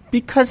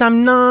 Because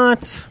I'm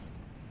not.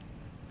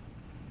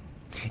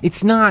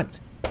 It's not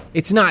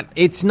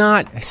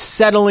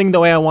settling the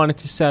way I want it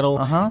to settle.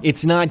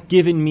 It's not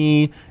giving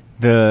me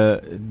the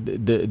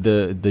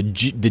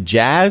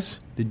jazz.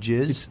 The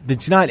jizz.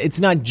 It's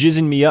not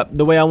jizzing me up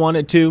the way I want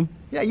it to.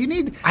 Yeah, you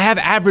need. I have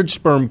average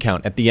sperm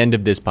count at the end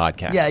of this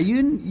podcast. Yeah,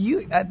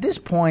 you at this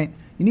point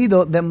you need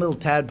them little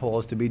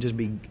tadpoles to be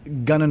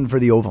gunning for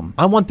the ovum.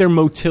 I want their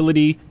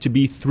motility to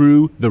be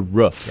through the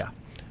roof. Yeah.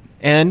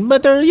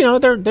 But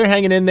they're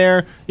hanging in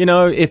there.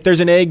 If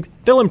there's an egg,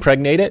 they'll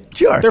impregnate it.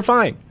 Sure. They're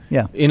fine.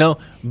 Yeah.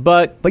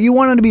 But you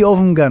want them to be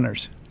ovum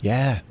gunners.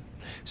 Yeah.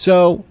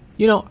 So,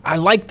 I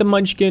like the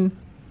Munchkin.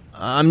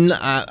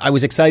 I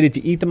was excited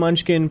to eat the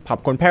Munchkin.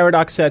 Popcorn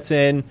paradox sets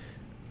in.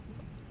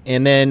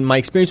 And then my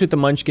experience with the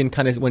Munchkin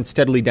kind of went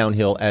steadily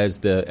downhill as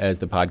the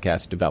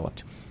podcast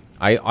developed.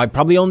 I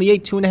probably only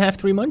ate 2.5,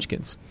 3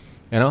 Munchkins,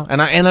 and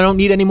I don't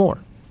need any more.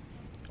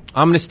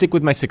 I'm going to stick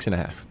with my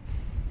 6.5.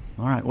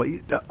 All right. Well,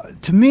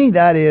 to me,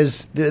 that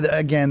is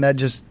again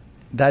that's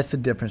the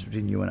difference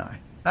between you and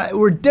I.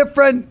 We're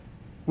different.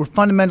 We're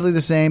fundamentally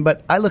the same.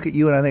 But I look at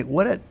you and I think,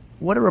 what a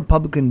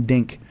Republican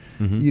dink.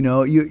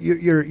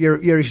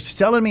 You're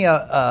selling me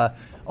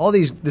all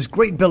this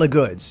great bill of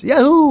goods.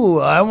 Yahoo!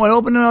 I want to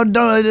open a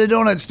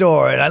donut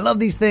store, and I love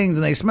these things,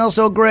 and they smell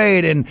so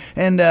great, and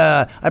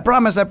I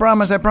promise,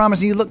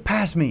 and you look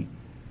past me.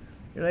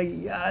 You're like,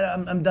 yeah,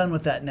 I'm done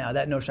with that now,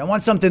 that notion. I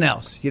want something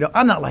else.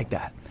 I'm not like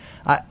that.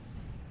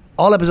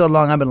 All episode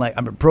long, I've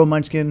been pro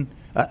Munchkin.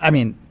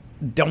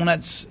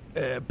 Donuts,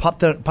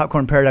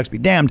 popcorn paradox be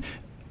damned.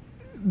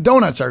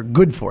 Donuts are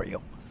good for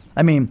you.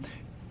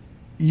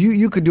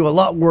 You could do a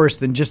lot worse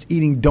than just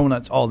eating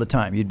donuts all the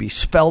time. You'd be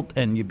svelte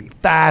and you'd be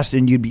fast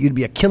and you'd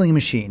be a killing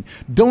machine.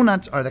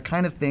 Donuts are the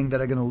kind of thing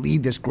that are going to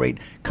lead this great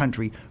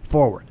country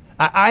forward.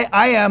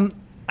 I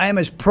am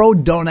as pro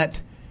donut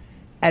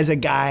as a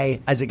guy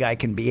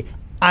can be.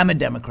 I'm a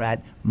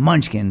Democrat.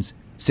 Munchkins,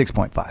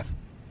 6.5.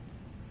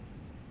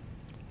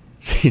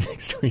 See you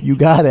next week. You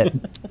got it.